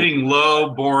 Yeah. Hitting low,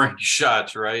 boring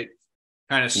shots, right?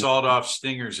 Kind of sawed off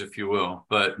stingers, if you will.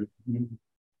 But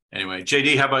anyway,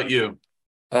 JD, how about you?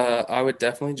 I would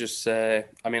definitely just say,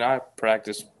 I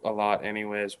practice a lot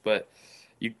anyways, but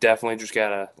you definitely just got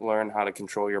to learn how to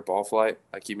control your ball flight,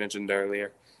 like you mentioned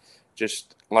earlier.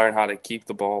 Just learn how to keep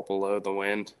the ball below the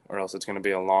wind, or else it's going to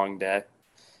be a long day.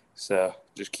 So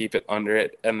just keep it under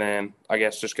it, and then I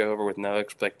guess just go over with no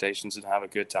expectations and have a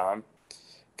good time.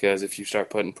 Because if you start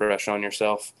putting pressure on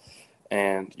yourself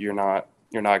and you're not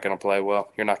going to play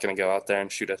well, you're not going to go out there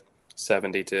and shoot a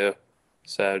 72.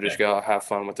 So just go out, have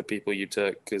fun with the people you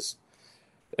took, because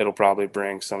it'll probably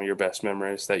bring some of your best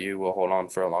memories that you will hold on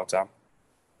for a long time.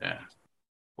 Yeah.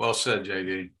 Well said,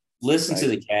 JD. Listen to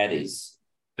the caddies.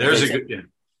 There's a good.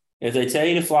 If they tell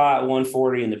you to fly at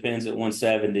 140 and the pin's at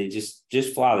 170, just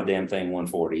fly the damn thing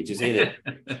 140. Just hit it.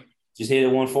 Just hit it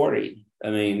 140. I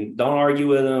mean, don't argue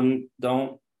with them.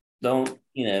 Don't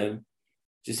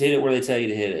just hit it where they tell you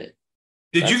to hit it.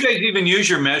 Did you guys even use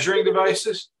your measuring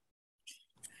devices?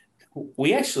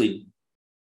 We actually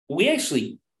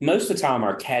most of the time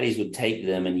our caddies would take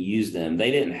them and use them. They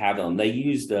didn't have them. They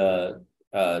used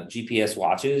GPS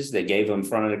watches. They gave them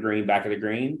front of the green, back of the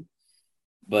green,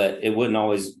 but it wouldn't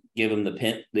always give them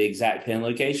the exact pin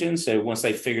location. So once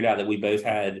they figured out that we both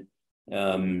had,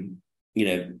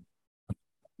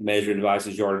 measuring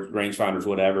devices, yard rangefinders,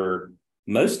 whatever,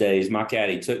 most days my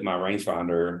caddy took my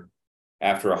rangefinder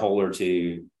after a hole or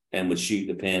two and would shoot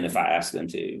the pin if I asked them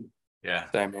to. Yeah.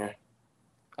 Same here.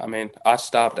 I mean, I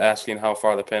stopped asking how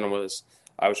far the pin was.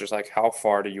 I was just like, how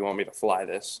far do you want me to fly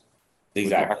this?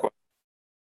 Exactly.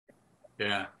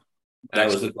 Yeah. That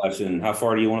was the question. How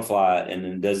far do you want to fly it? And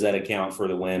then does that account for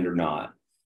the wind or not?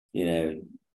 You know,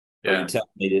 Yeah.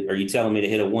 are you telling me to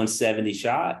hit a 170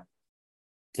 shot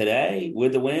today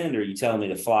with the wind, or are you telling me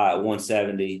to fly at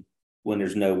 170 when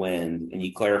there's no wind? And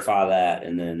you clarify that,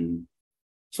 and then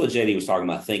that's what JD was talking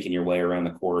about, thinking your way around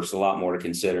the course. A lot more to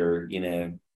consider, you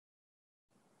know.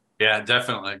 Yeah,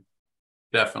 definitely.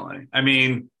 Definitely. I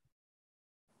mean,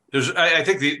 I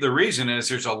think the reason is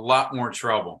there's a lot more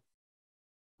trouble,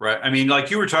 right? I mean, like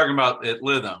you were talking about at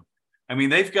Lytham. I mean,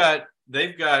 they've got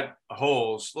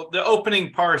holes. The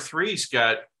opening par three's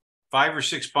got 5 or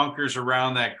 6 bunkers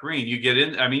around that green. You get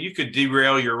in. I mean, you could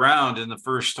derail your round in the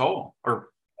first hole. Or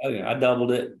I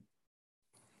doubled it.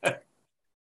 I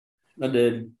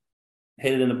did.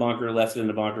 Hit it in the bunker, left it in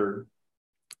the bunker.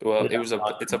 Well,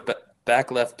 it's a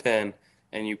back left pin,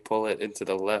 and you pull it into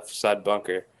the left side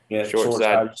bunker. Yeah, short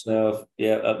side stuff.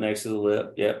 Yeah, up next to the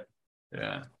lip. Yep.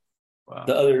 Yeah. Wow.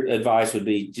 The other advice would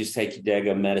be just take your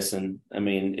daggum medicine. I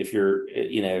mean, if you're,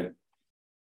 you know,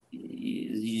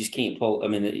 you just can't pull. I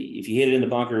mean, if you hit it in the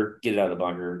bunker, get it out of the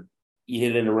bunker. You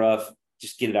hit it in the rough,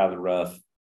 just get it out of the rough.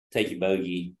 Take your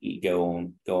bogey, you go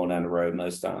on down the road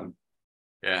most time.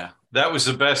 Yeah, that was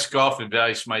the best golf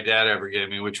advice my dad ever gave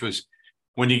me, which was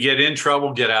when you get in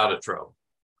trouble, get out of trouble.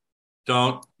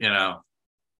 Don't, you know.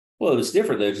 Well, it's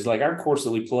different though, because like our course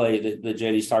that we play, that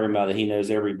JD's talking about, that he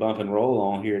knows every bump and roll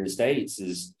on here in the States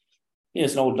is, you know,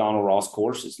 it's an old Donald Ross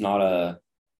course. It's not a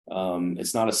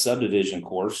subdivision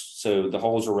course, so the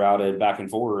holes are routed back and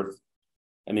forth.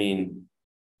 I mean,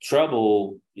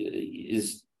 trouble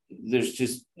is there's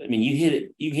just. I mean, you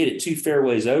hit it 2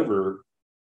 fairways over,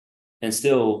 and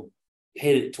still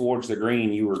hit it towards the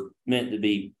green you were meant to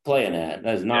be playing at.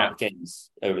 That is not the case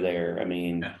over there. I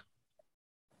mean.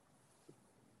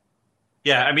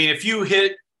 Yeah, I mean, if you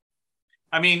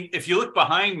look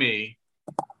behind me,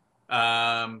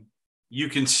 you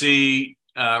can see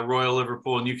Royal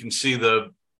Liverpool, and you can see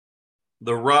the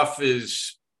rough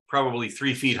is probably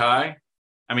 3 feet high.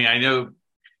 I mean, I know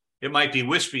it might be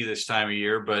wispy this time of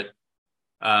year, but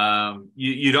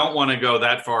you don't want to go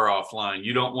that far offline.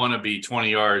 You don't want to be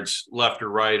 20 yards left or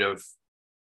right of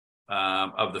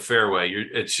the fairway.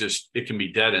 It can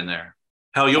be dead in there.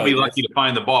 Hell, you'll be lucky to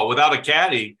find the ball. Without a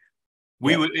caddy,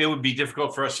 it would be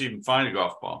difficult for us to even find a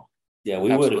golf ball. Yeah,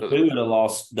 we would have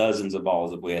lost dozens of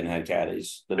balls if we hadn't had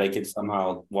caddies, but they could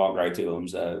somehow walk right to them.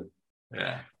 So,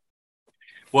 yeah.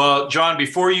 Well, John,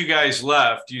 before you guys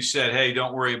left, you said, "Hey,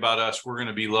 don't worry about us. We're going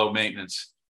to be low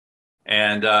maintenance,"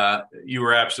 and you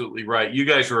were absolutely right. You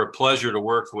guys were a pleasure to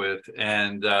work with,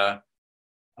 and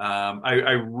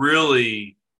I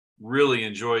really, really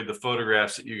enjoyed the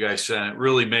photographs that you guys sent. It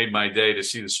really made my day to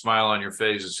see the smile on your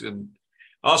faces, and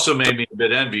also made me a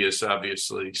bit envious,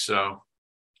 obviously. So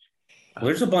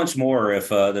there's a bunch more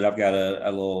that I've got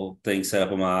a little thing set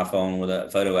up on my iPhone with a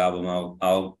photo album.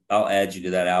 I'll add you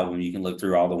to that album. You can look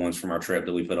through all the ones from our trip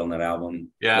that we put on that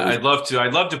album. Yeah, I'd love to.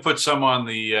 I'd love to put some on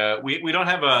the. We don't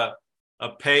have a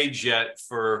page yet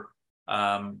for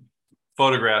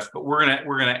photographs, but we're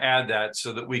gonna add that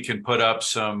so that we can put up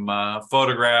some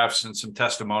photographs and some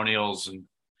testimonials. And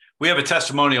we have a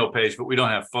testimonial page, but we don't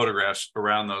have photographs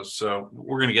around those. So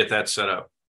we're going to get that set up.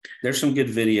 There's some good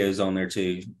videos on there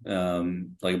too.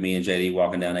 Like me and JD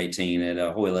walking down 18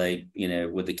 at Hoy Lake, you know,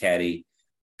 with the caddy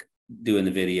doing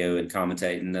the video and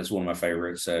commentating. That's one of my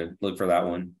favorites. So look for that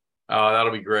one. Oh,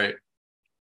 that'll be great.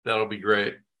 That'll be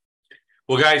great.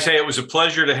 Well, guys, hey, it was a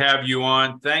pleasure to have you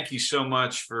on. Thank you so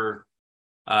much for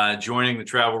joining the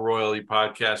Travel Royally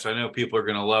podcast. I know people are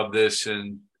going to love this,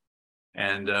 and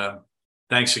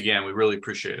thanks again. We really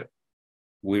appreciate it.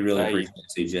 We really appreciate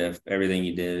you, Jeff. Everything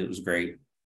you did, it was great.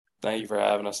 Thank you for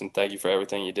having us, and thank you for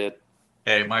everything you did.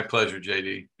 Hey, my pleasure,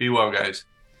 JD. Be well, guys.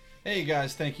 Hey,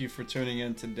 guys. Thank you for tuning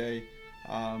in today.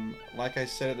 Like I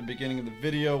said at the beginning of the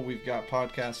video, we've got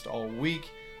podcasts all week.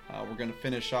 We're going to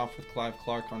finish off with Clive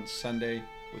Clark on Sunday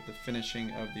with the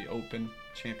finishing of the Open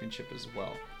Championship as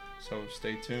well. So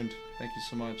stay tuned. Thank you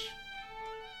so much.